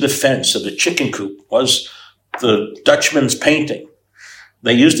 Attached to the fence of the chicken coop was the Dutchman's painting.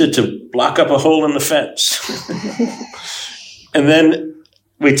 They used it to block up a hole in the fence. And then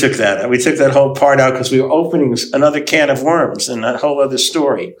we took that out. We took that whole part out because we were opening another can of worms and that whole other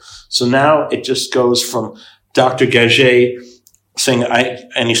story. So now it just goes from Dr. Gaget saying,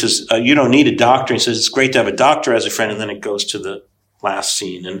 and he says, "You don't need a doctor." He says, "It's great to have a doctor as a friend." And then it goes to the last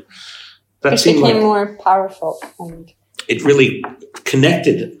scene. And that it became more powerful. And it really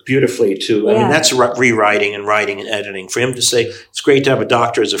connected beautifully to, I mean, that's rewriting and writing and editing. For him to say, "It's great to have a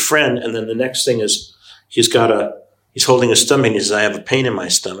doctor as a friend," and then the next thing is he's holding his stomach and he says, "I have a pain in my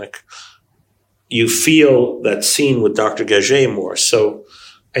stomach." You feel that scene with Dr. Gaget more. So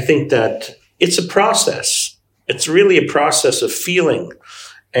I think that it's a process. It's really a process of feeling.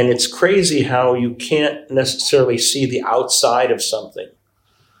 And it's crazy how you can't necessarily see the outside of something.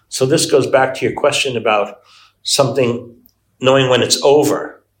 So this goes back to your question about something, knowing when it's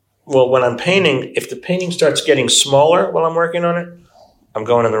over. Well, when I'm painting, if the painting starts getting smaller while I'm working on it, I'm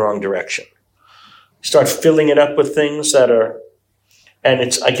going in the wrong direction. Start filling it up with things that are,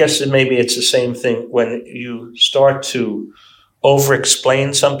 and I guess maybe it's the same thing when you start to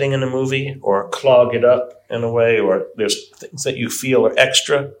over-explain something in a movie or clog it up in a way, or there's things that you feel are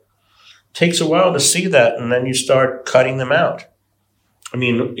extra. It takes a while to see that, and then you start cutting them out. I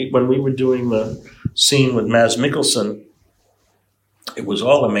mean, when we were doing the scene with Mads Mikkelsen, it was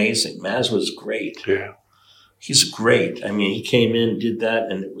all amazing. Mads was great. Yeah. He's great. I mean, he came in, did that,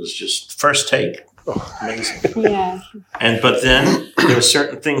 and it was just first take. Oh, amazing. Yeah. But then there were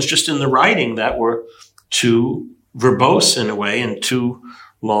certain things just in the writing that were too verbose in a way and too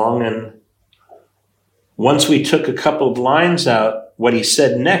long. And once we took a couple of lines out, what he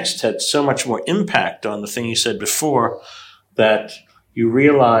said next had so much more impact on the thing he said before that you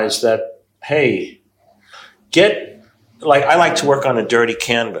realize that, hey, I like to work on a dirty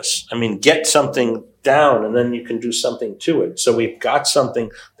canvas. I mean, get something down and then you can do something to it. So we've got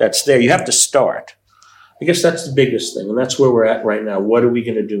something that's there. You have to start. I guess that's the biggest thing. And that's where we're at right now. What are we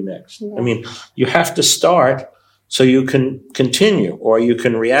going to do next? Yeah. I mean, you have to start so you can continue or you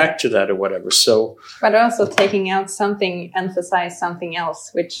can react to that or whatever. So, but also taking out something, emphasize something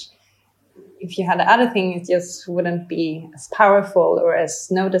else, which if you had the other thing, it just wouldn't be as powerful or as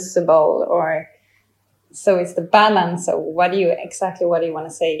noticeable. Or so it's the balance of what do you want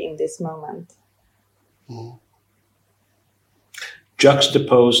to say in this moment. Mm.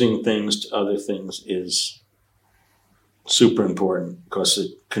 Juxtaposing things to other things is super important because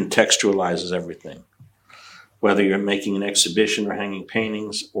it contextualizes everything. Whether you're making an exhibition or hanging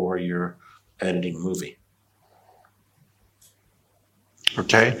paintings or you're editing a movie.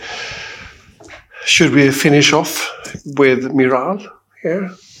 Okay. Should we finish off with Miral here?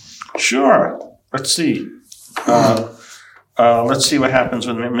 Sure. Let's see. Let's see what happens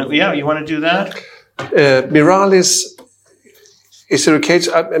with Miral. Yeah, you want to do that? Miral is it okay?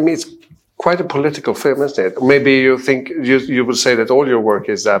 I mean, it's quite a political film, isn't it? Maybe you think you would say that all your work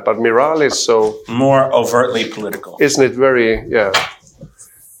is that, but Miral is so more overtly political. Isn't it very? Yeah.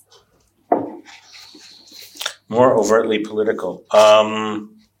 More overtly political.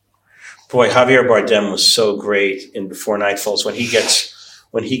 Boy, Javier Bardem was so great in Before Night Falls when he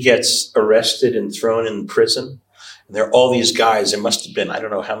gets arrested and thrown in prison. And there are all these guys. There must have been, I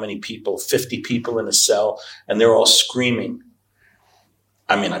don't know how many people, 50 people in a cell, and they're all screaming.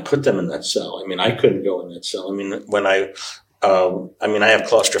 I mean, I put them in that cell. I mean, I couldn't go in that cell. I mean, I have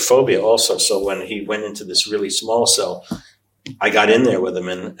claustrophobia also. So when he went into this really small cell, I got in there with him,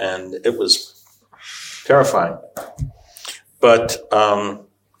 and it was terrifying. But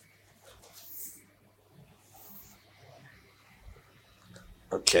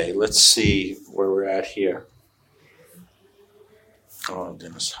okay, let's see where we're at here. Oh,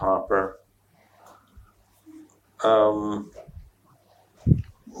 Dennis Hopper.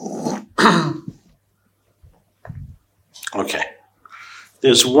 Okay.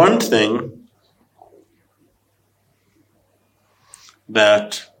 There's one thing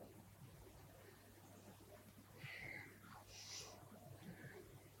that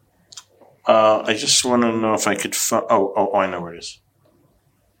I just want to know if I could find... Oh, I know where it is.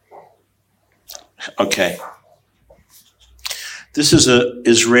 Okay. This is an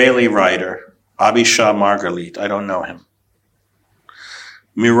Israeli writer, Abishai Margalit. I don't know him.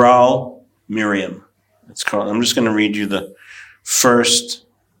 Miral Miriam, it's called. I'm just going to read you the first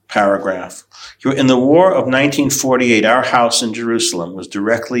paragraph. In the war of 1948, our house in Jerusalem was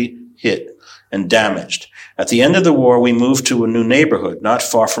directly hit and damaged. At the end of the war, we moved to a new neighborhood. Not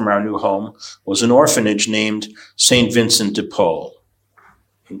far from our new home was an orphanage named St. Vincent de Paul.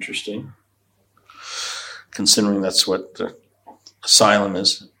 Interesting, considering that's what the asylum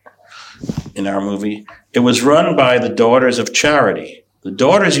is in our movie. It was run by the Daughters of Charity. The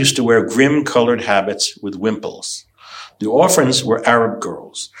daughters used to wear grim-colored habits with wimples. The orphans were Arab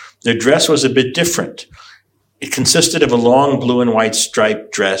girls. Their dress was a bit different. It consisted of a long blue and white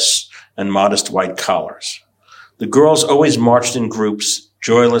striped dress and modest white collars. The girls always marched in groups,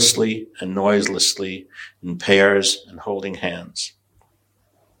 joylessly and noiselessly, in pairs and holding hands.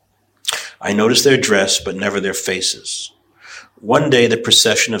 I noticed their dress, but never their faces. One day, the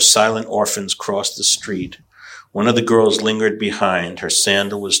procession of silent orphans crossed the street. One of the girls lingered behind. Her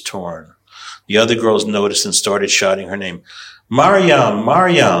sandal was torn. The other girls noticed and started shouting her name. Maryam,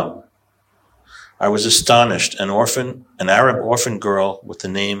 Maryam. I was astonished. An Arab orphan girl with the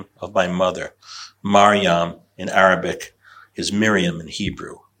name of my mother, Maryam in Arabic, is Miriam in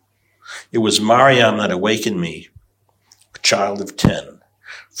Hebrew. It was Maryam that awakened me, a child of 10,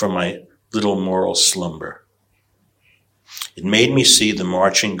 from my little moral slumber. It made me see the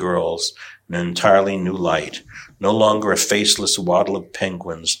marching girls in an entirely new light, no longer a faceless waddle of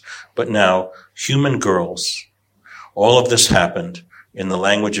penguins, but now human girls. All of this happened, in the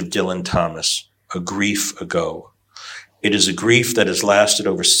language of Dylan Thomas, a grief ago. It is a grief that has lasted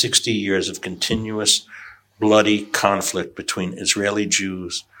over 60 years of continuous, bloody conflict between Israeli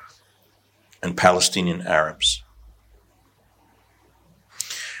Jews and Palestinian Arabs.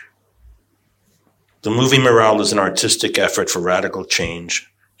 The movie Miral is an artistic effort for radical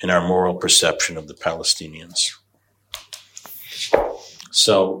change in our moral perception of the Palestinians.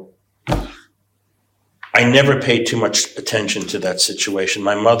 So I never paid too much attention to that situation.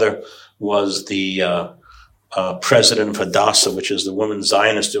 My mother was the president of Hadassah, which is the Women's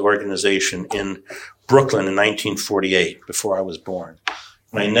Zionist organization in Brooklyn in 1948, before I was born.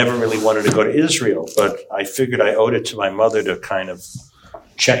 And I never really wanted to go to Israel, but I figured I owed it to my mother to kind of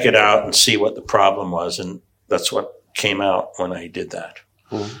check it out and see what the problem was, and that's what came out when I did that.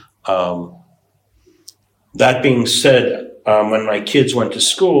 Mm-hmm. That being said, when my kids went to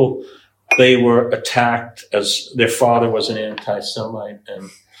school, they were attacked as their father was an anti-Semite,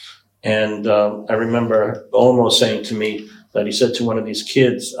 and I remember Olmo saying to me that he said to one of these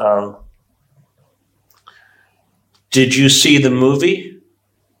kids, "Did you see the movie?"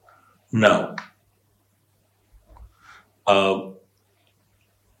 "No."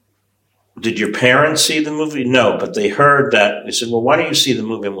 "Did your parents see the movie?" "No, but they heard that." They said, "Well, why don't you see the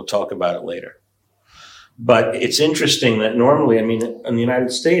movie and we'll talk about it later." But it's interesting that normally, I mean, in the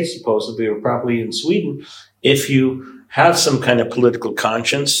United States, supposedly, or probably in Sweden, if you have some kind of political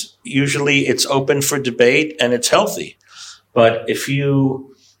conscience, usually it's open for debate and it's healthy. But if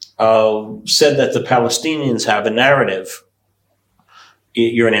you said that the Palestinians have a narrative,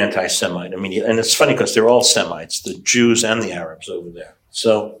 you're an anti-Semite. I mean, and it's funny because they're all Semites, the Jews and the Arabs over there.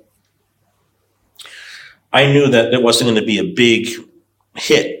 So I knew that it wasn't going to be a big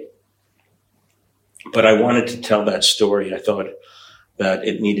hit, but I wanted to tell that story. I thought that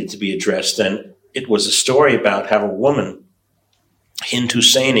it needed to be addressed. And it was a story about how a woman, Hind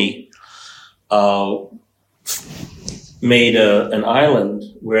Husseini, made an island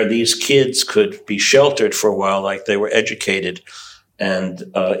where these kids could be sheltered for a while, like they were educated, and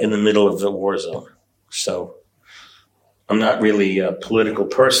in the middle of the war zone. So I'm not really a political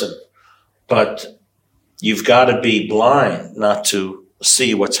person, but you've got to be blind not to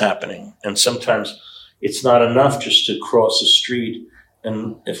see what's happening. And sometimes it's not enough just to cross the street.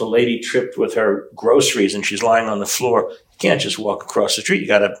 And if a lady tripped with her groceries and she's lying on the floor, you can't just walk across the street. You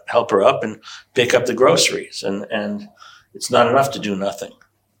got to help her up and pick up the groceries. And it's not enough to do nothing.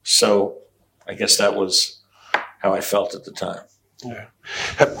 So I guess that was how I felt at the time. Yeah.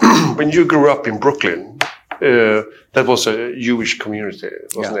 When you grew up in Brooklyn, that was a Jewish community,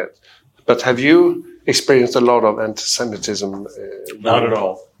 wasn't it? But have you experienced a lot of anti-Semitism? Not at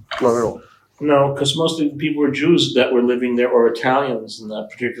all. Not at all. No, because most of the people were Jews that were living there or Italians in that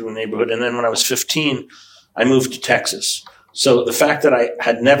particular neighborhood. And then when I was 15, I moved to Texas. So the fact that I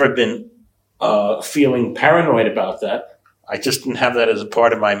had never been feeling paranoid about that, I just didn't have that as a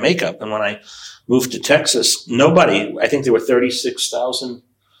part of my makeup. And when I moved to Texas, nobody, I think there were 36,000.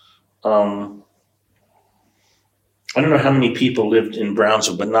 I don't know how many people lived in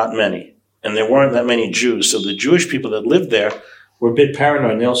Brownsville, but not many. And there weren't that many Jews. So the Jewish people that lived there were a bit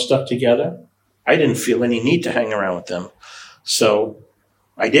paranoid, and they all stuck together. I didn't feel any need to hang around with them. So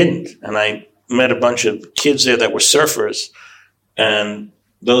I didn't. And I met a bunch of kids there that were surfers, and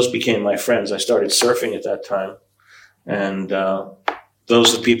those became my friends. I started surfing at that time. And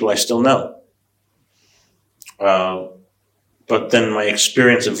those are the people I still know. But then my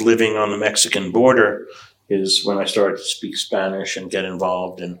experience of living on the Mexican border is when I started to speak Spanish and get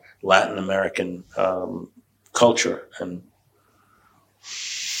involved in Latin American culture and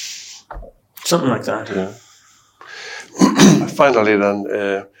something like that. Yeah. Finally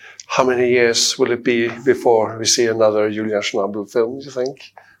then, how many years will it be before we see another Julian Schnabel film, do you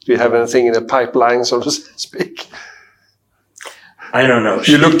think? Do you have anything in the pipeline, so to speak? I don't know.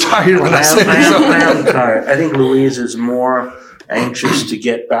 You look tired when I say so. I am tired. I think Louise is more anxious to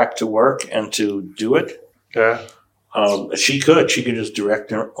get back to work and to do it. Yeah. She could just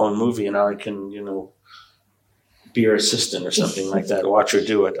direct her own movie, and I can, be her assistant or something like that, watch her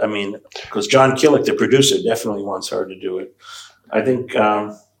do it. I mean, because John Killick, the producer, definitely wants her to do it. I think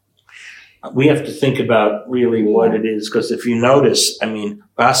we have to think about really what it is, because if you notice, I mean,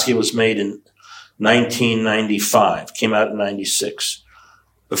 Basquiat was made in 1995, came out in 96.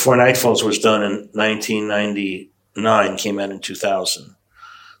 Before Nightfalls was done in 1999, came out in 2000.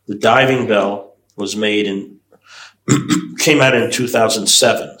 The Diving Bell was made came out in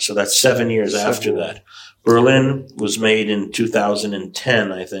 2007, so that's 7 years after that. Berlin was made in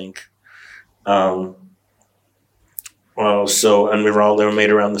 2010, I think. And they were made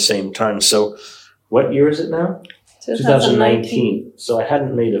around the same time. So what year is it now? 2019. So I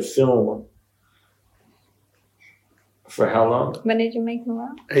hadn't made a film for how long? When did you make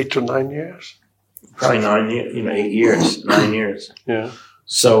Noir? 8 to 9 years. Probably 9 years, 8 years, 9 years. Yeah.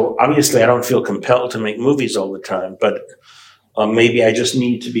 So obviously I don't feel compelled to make movies all the time, but maybe I just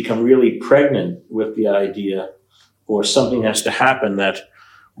need to become really pregnant with the idea, or something has to happen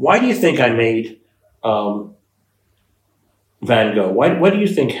why do you think I made Van Gogh? What do you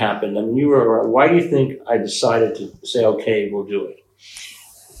think happened? I mean, why do you think I decided to say, okay, we'll do it?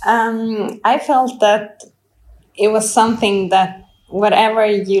 I felt that it was something that whatever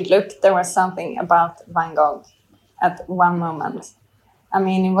you looked, there was something about Van Gogh at one moment. I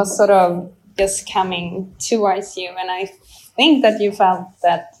mean, it was sort of just coming towards you. And I think that you felt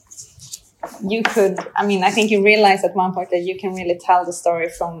that you could, I think you realized at one point that you can really tell the story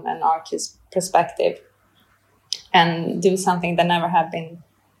from an artist's perspective and do something that never had been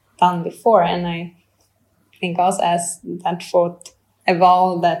done before. And I think also as that thought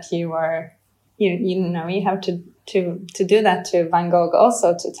evolved, that you were, you have to do that to Van Gogh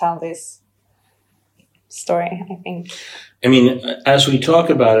also, to tell this story, I think. I mean, as we talk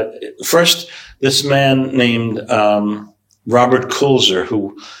about it, first, this man named Robert Kulzer,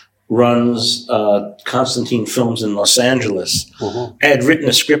 who runs Constantine Films in Los Angeles, had written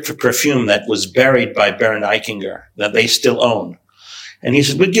a script for Perfume that was buried by Bernd Eichinger, that they still own. And he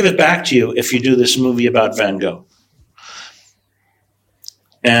said, we'll give it back to you if you do this movie about Van Gogh.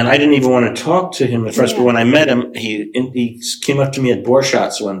 And I didn't even want to talk to him at first, but when I met him, he came up to me at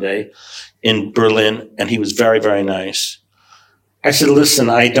Borchards one day in Berlin, and he was very, very nice. I said, listen,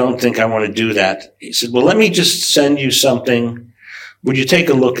 I don't think I want to do that. He said, well, let me just send you something. Would you take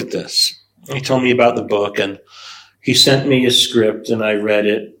a look at this? And he told me about the book, and he sent me a script, and I read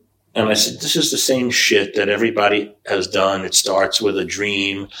it. And I said, this is the same shit that everybody has done. It starts with a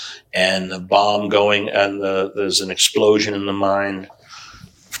dream and a bomb going, and there's an explosion in the mind.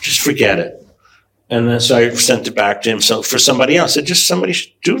 Just forget it. And then so I sent it back to him. So for somebody else, I said, just somebody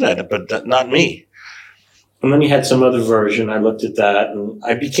should do that, but not me. And then he had some other version. I looked at that, and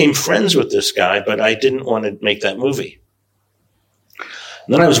I became friends with this guy, but I didn't want to make that movie.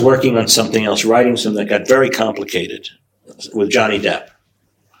 And then I was working on something else, writing something that got very complicated with Johnny Depp.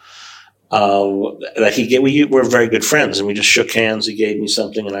 We were very good friends, and we just shook hands. He gave me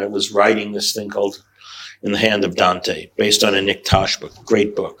something, and I was writing this thing called In the Hand of Dante, based on a Nick Tosh book,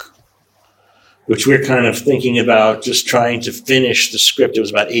 great book, which we're kind of thinking about just trying to finish the script. It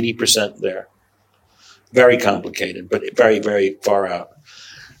was about 80% there. Very complicated, but very, very far out.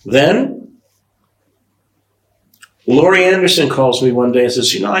 Then Laurie Anderson calls me one day and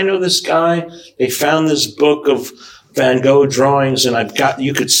says, I know this guy. They found this book of Van Gogh drawings, and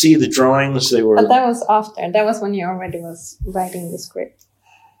you could see the drawings. But that was after. That was when you already was writing the script.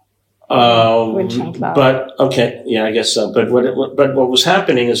 But okay, yeah, I guess so. But what was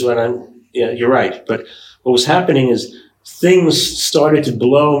happening is you're right. But what was happening is things started to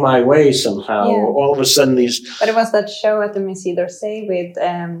blow my way somehow. Yeah. All of a sudden But it was that show at the Musée d'Orsay with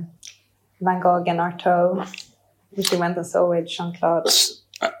Van Gogh and Artaud, which you went and saw with Jean-Claude.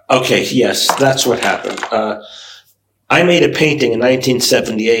 Okay, yes, that's what happened. I made a painting in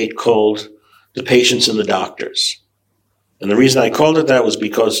 1978 called The Patients and the Doctors. And the reason I called it that was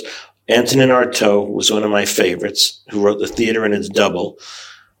because Antonin Artaud was one of my favorites, who wrote The Theater and Its Double,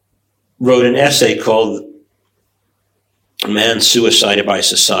 wrote an essay called Man Suicided by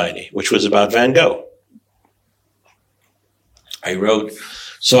Society, which was about Van Gogh.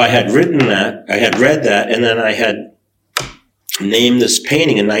 So I had written that, I had read that, and then I had named this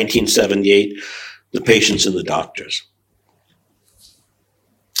painting in 1978, The Patients and the Doctors.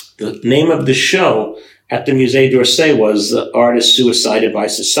 The name of the show at the Musée d'Orsay was The Artist Suicided by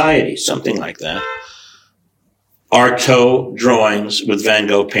Society, something like that. Artaud drawings with Van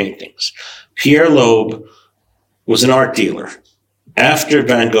Gogh paintings. Pierre Loeb was an art dealer. After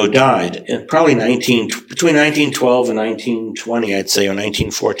Van Gogh died, in probably between 1912 and 1920, I'd say, or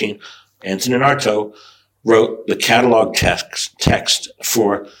 1914, Antonin Artaud wrote the catalog text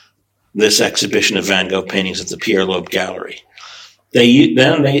for this exhibition of Van Gogh paintings at the Pierre Loeb Gallery. In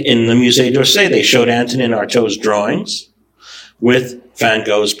the Musée d'Orsay, they showed Antonin Artaud's drawings with Van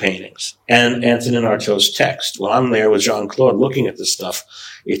Gogh's paintings and Antonin Artaud's text. Well, I'm there with Jean-Claude looking at this stuff.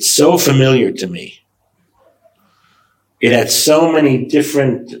 It's so familiar to me. It had so many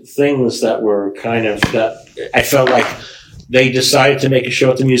different things that were that I felt like they decided to make a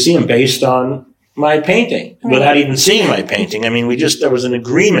show at the museum based on my painting without even seeing my painting. I mean, there was an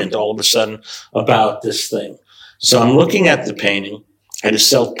agreement all of a sudden about this thing. So I'm looking at the painting at a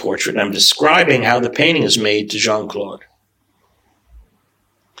self-portrait. I'm describing how the painting is made to Jean-Claude.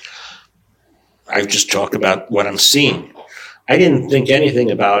 I just talk about what I'm seeing. I didn't think anything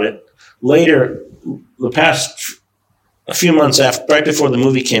about it. Later, a few months right before the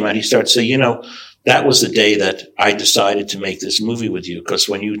movie came out, he started saying, that was the day that I decided to make this movie with you, because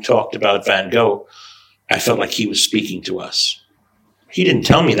when you talked about Van Gogh, I felt like he was speaking to us. He didn't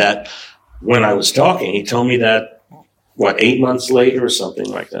tell me that when I was talking. He told me that, 8 months later or something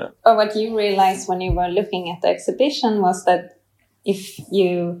like that. But what you realized when you were looking at the exhibition was that if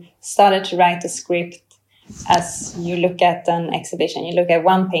you started to write the script as you look at an exhibition, you look at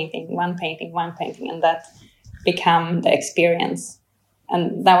one painting, and that become the experience.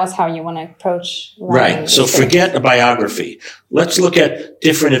 And that was how you want to approach writing. Right. So forget a biography. Let's look at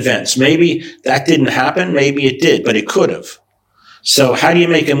different events. Maybe that didn't happen. Maybe it did, but it could have. So how do you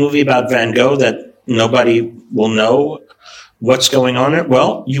make a movie about Van Gogh that nobody will know what's going on in it?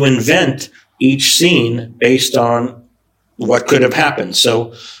 Well, you invent each scene based on what could have happened.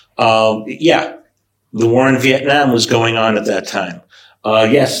 So, the war in Vietnam was going on at that time.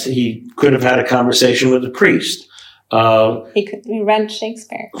 Yes, he could have had a conversation with a priest. He read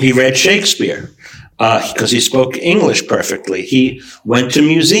Shakespeare. He read Shakespeare because he spoke English perfectly. He went to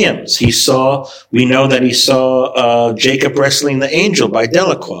museums. We know that he saw Jacob Wrestling the Angel by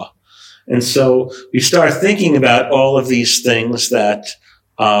Delacroix. And so we start thinking about all of these things that,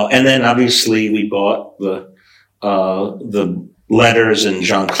 and then obviously we bought the letters, and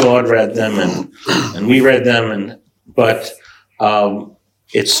Jean-Claude read them, and we read them, but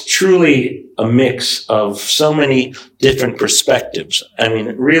it's truly a mix of so many different perspectives. I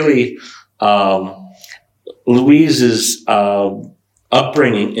mean, really, Louise's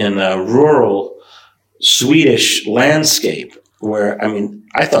upbringing in a rural Swedish landscape where,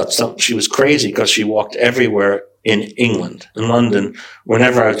 I thought she was crazy because she walked everywhere in England, in London.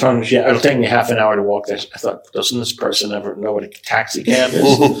 Whenever I was talking to her, it'll take me half an hour to walk there. I thought, doesn't this person ever know what a taxi cab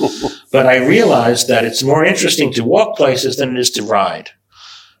is? But I realized that it's more interesting to walk places than it is to ride,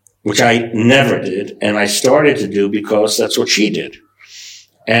 which I never did, and I started to do because that's what she did.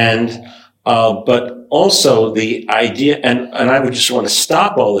 And but also the idea, and I would just want to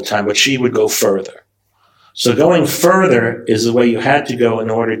stop all the time, but she would go further. So going further is the way you had to go in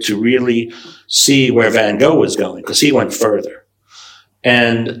order to really see where Van Gogh was going, because he went further.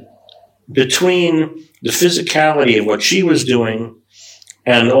 And between the physicality of what she was doing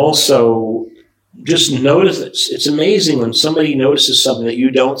and also just notice it. It's amazing when somebody notices something that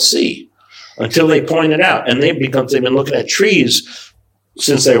you don't see until they point it out. And they've been looking at trees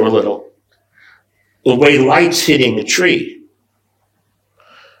since they were little. The way light's hitting a tree.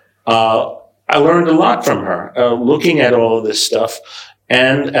 I learned a lot from her, looking at all of this stuff.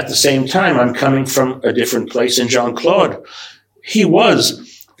 And at the same time, I'm coming from a different place in Jean-Claude. He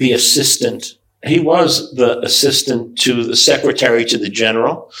was the assistant. He was the assistant to the secretary to the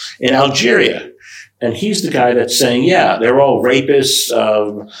general in Algeria. And he's the guy that's saying, yeah, they're all rapists.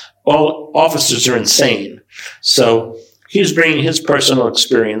 All officers are insane. So he's bringing his personal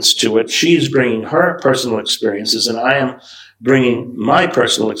experience to it. She's bringing her personal experiences, and I am bringing my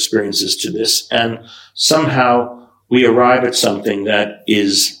personal experiences to this. And somehow we arrive at something that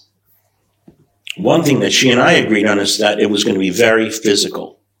is, one thing that she and I agreed on is that it was going to be very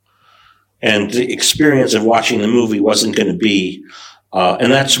physical. And the experience of watching the movie wasn't going to be, and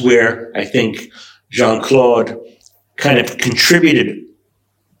that's where I think Jean-Claude kind of contributed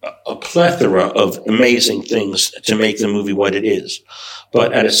a plethora of amazing things to make the movie what it is.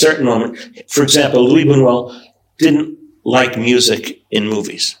 But at a certain moment, for example, Louis Buñuel didn't like music in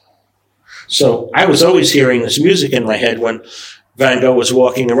movies. So I was always hearing this music in my head when Van Gogh was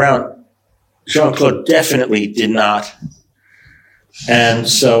walking around. Jean-Claude definitely did not. And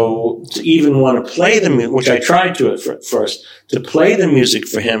so to even want to play the music, which I tried to at first, to play the music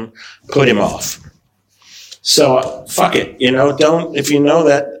for him, put him off. So fuck it, don't, if you know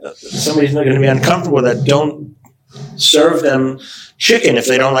that somebody's not going to be uncomfortable with that, don't serve them chicken if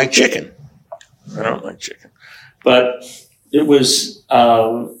they don't like chicken. I don't like chicken. But it was,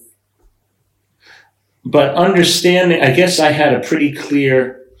 but understanding, I guess I had a pretty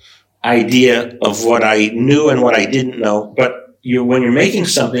clear idea of what I knew and what I didn't know. But when you're making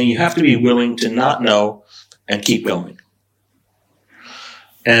something, you have to be willing to not know and keep going.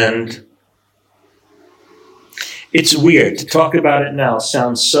 And it's weird to talk about it now. It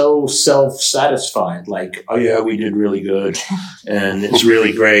sounds so self-satisfied, like, oh yeah, we did really good and it's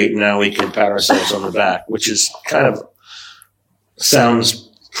really great. Now we can pat ourselves on the back, which is kind of sounds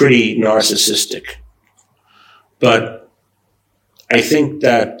pretty narcissistic. But I think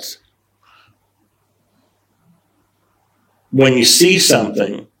that when you see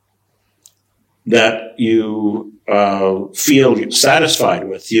something that you feel satisfied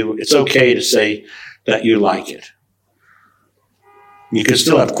with, it's okay to say that you like it. You can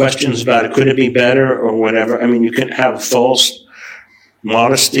still have questions about it. Could it be better or whatever? I mean, you can have false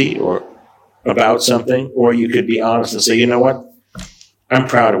modesty or about something, or you could be honest and say, you know what? I'm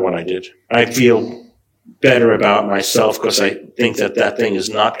proud of what I did. I feel better about myself because I think that thing is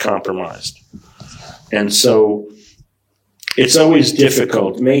not compromised. And so it's always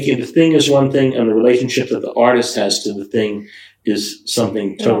difficult. Making the thing is one thing, and the relationship that the artist has to the thing is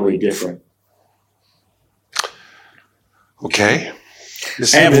something totally different. Okay.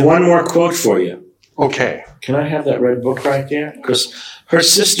 I have one more quote for you. Okay. Can I have that red book right there? Because her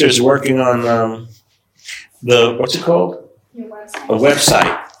sister's working on what's it called? Your website. A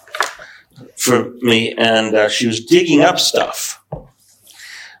website for me, and she was digging up stuff,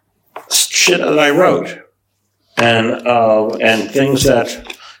 shit that I wrote, and things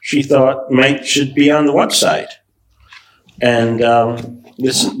that she thought should be on the website. And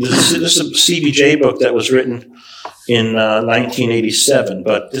this is a CBJ book that was written in 1987,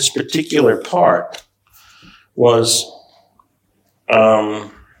 but this particular part was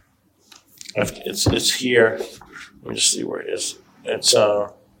it's here. Let me just see where it is. It's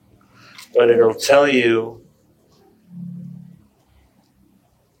but it'll tell you.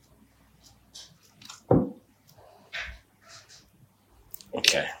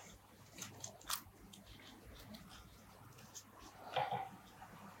 Okay.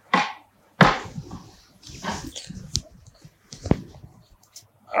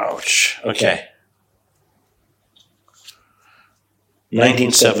 Ouch. Okay.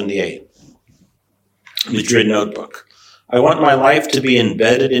 1978. Madrid Notebook. I want my life to be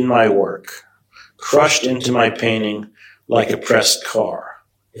embedded in my work, crushed into my painting like a pressed car.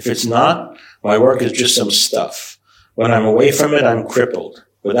 If it's not, my work is just some stuff. When I'm away from it, I'm crippled.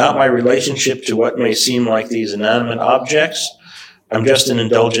 Without my relationship to what may seem like these inanimate objects, I'm just an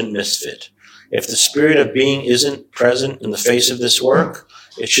indulgent misfit. If the spirit of being isn't present in the face of this work,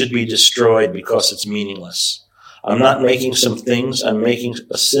 it should be destroyed because it's meaningless. I'm not making some things, I'm making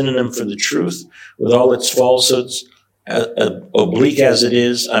a synonym for the truth with all its falsehoods. Oblique as it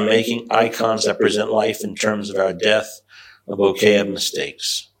is, I'm making icons that present life in terms of our death, a bouquet of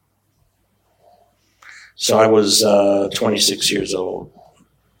mistakes. So I was 26 years old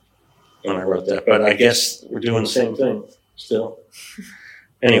when I wrote that, but I guess we're doing the same thing still.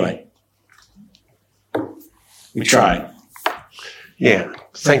 Anyway, we tried. Yeah,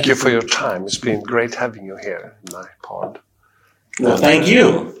 thank you for your time. It's been great having you here in my pod. Well, thank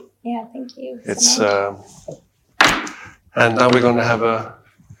you. Yeah, thank you. It's and now we're going to have a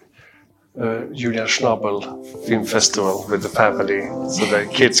Julia Schnabel Film Festival with the family, so the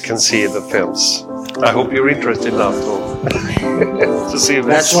kids can see the films. I hope you're interested enough to see this.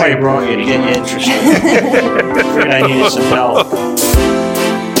 That's why I brought you, to get you interested. I figured I needed some help.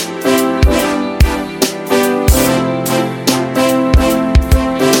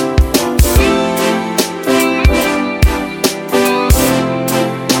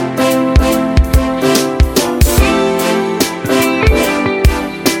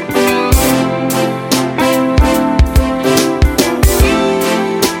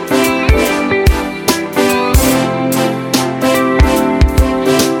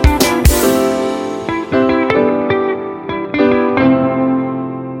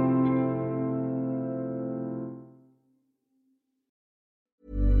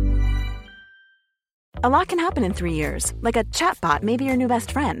 A lot can happen in 3 years, like a chatbot may be your new best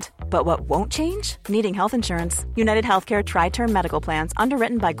friend. But what won't change? Needing health insurance. United Healthcare Tri-Term Medical Plans,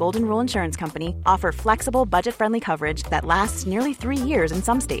 underwritten by Golden Rule Insurance Company, offer flexible, budget-friendly coverage that lasts nearly 3 years in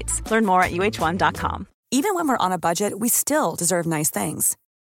some states. Learn more at uh1.com. Even when we're on a budget, we still deserve nice things.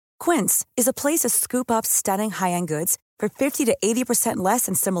 Quince is a place to scoop up stunning high-end goods for 50 to 80% less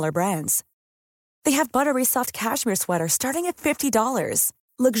than similar brands. They have buttery soft cashmere sweaters starting at $50,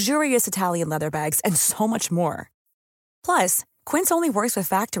 luxurious Italian leather bags, and so much more. Plus, Quince only works with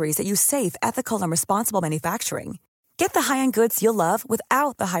factories that use safe, ethical, and responsible manufacturing. Get the high-end goods you'll love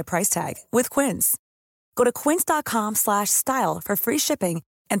without the high price tag with Quince. Go to quince.com/style for free shipping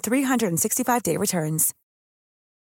and 365-day returns.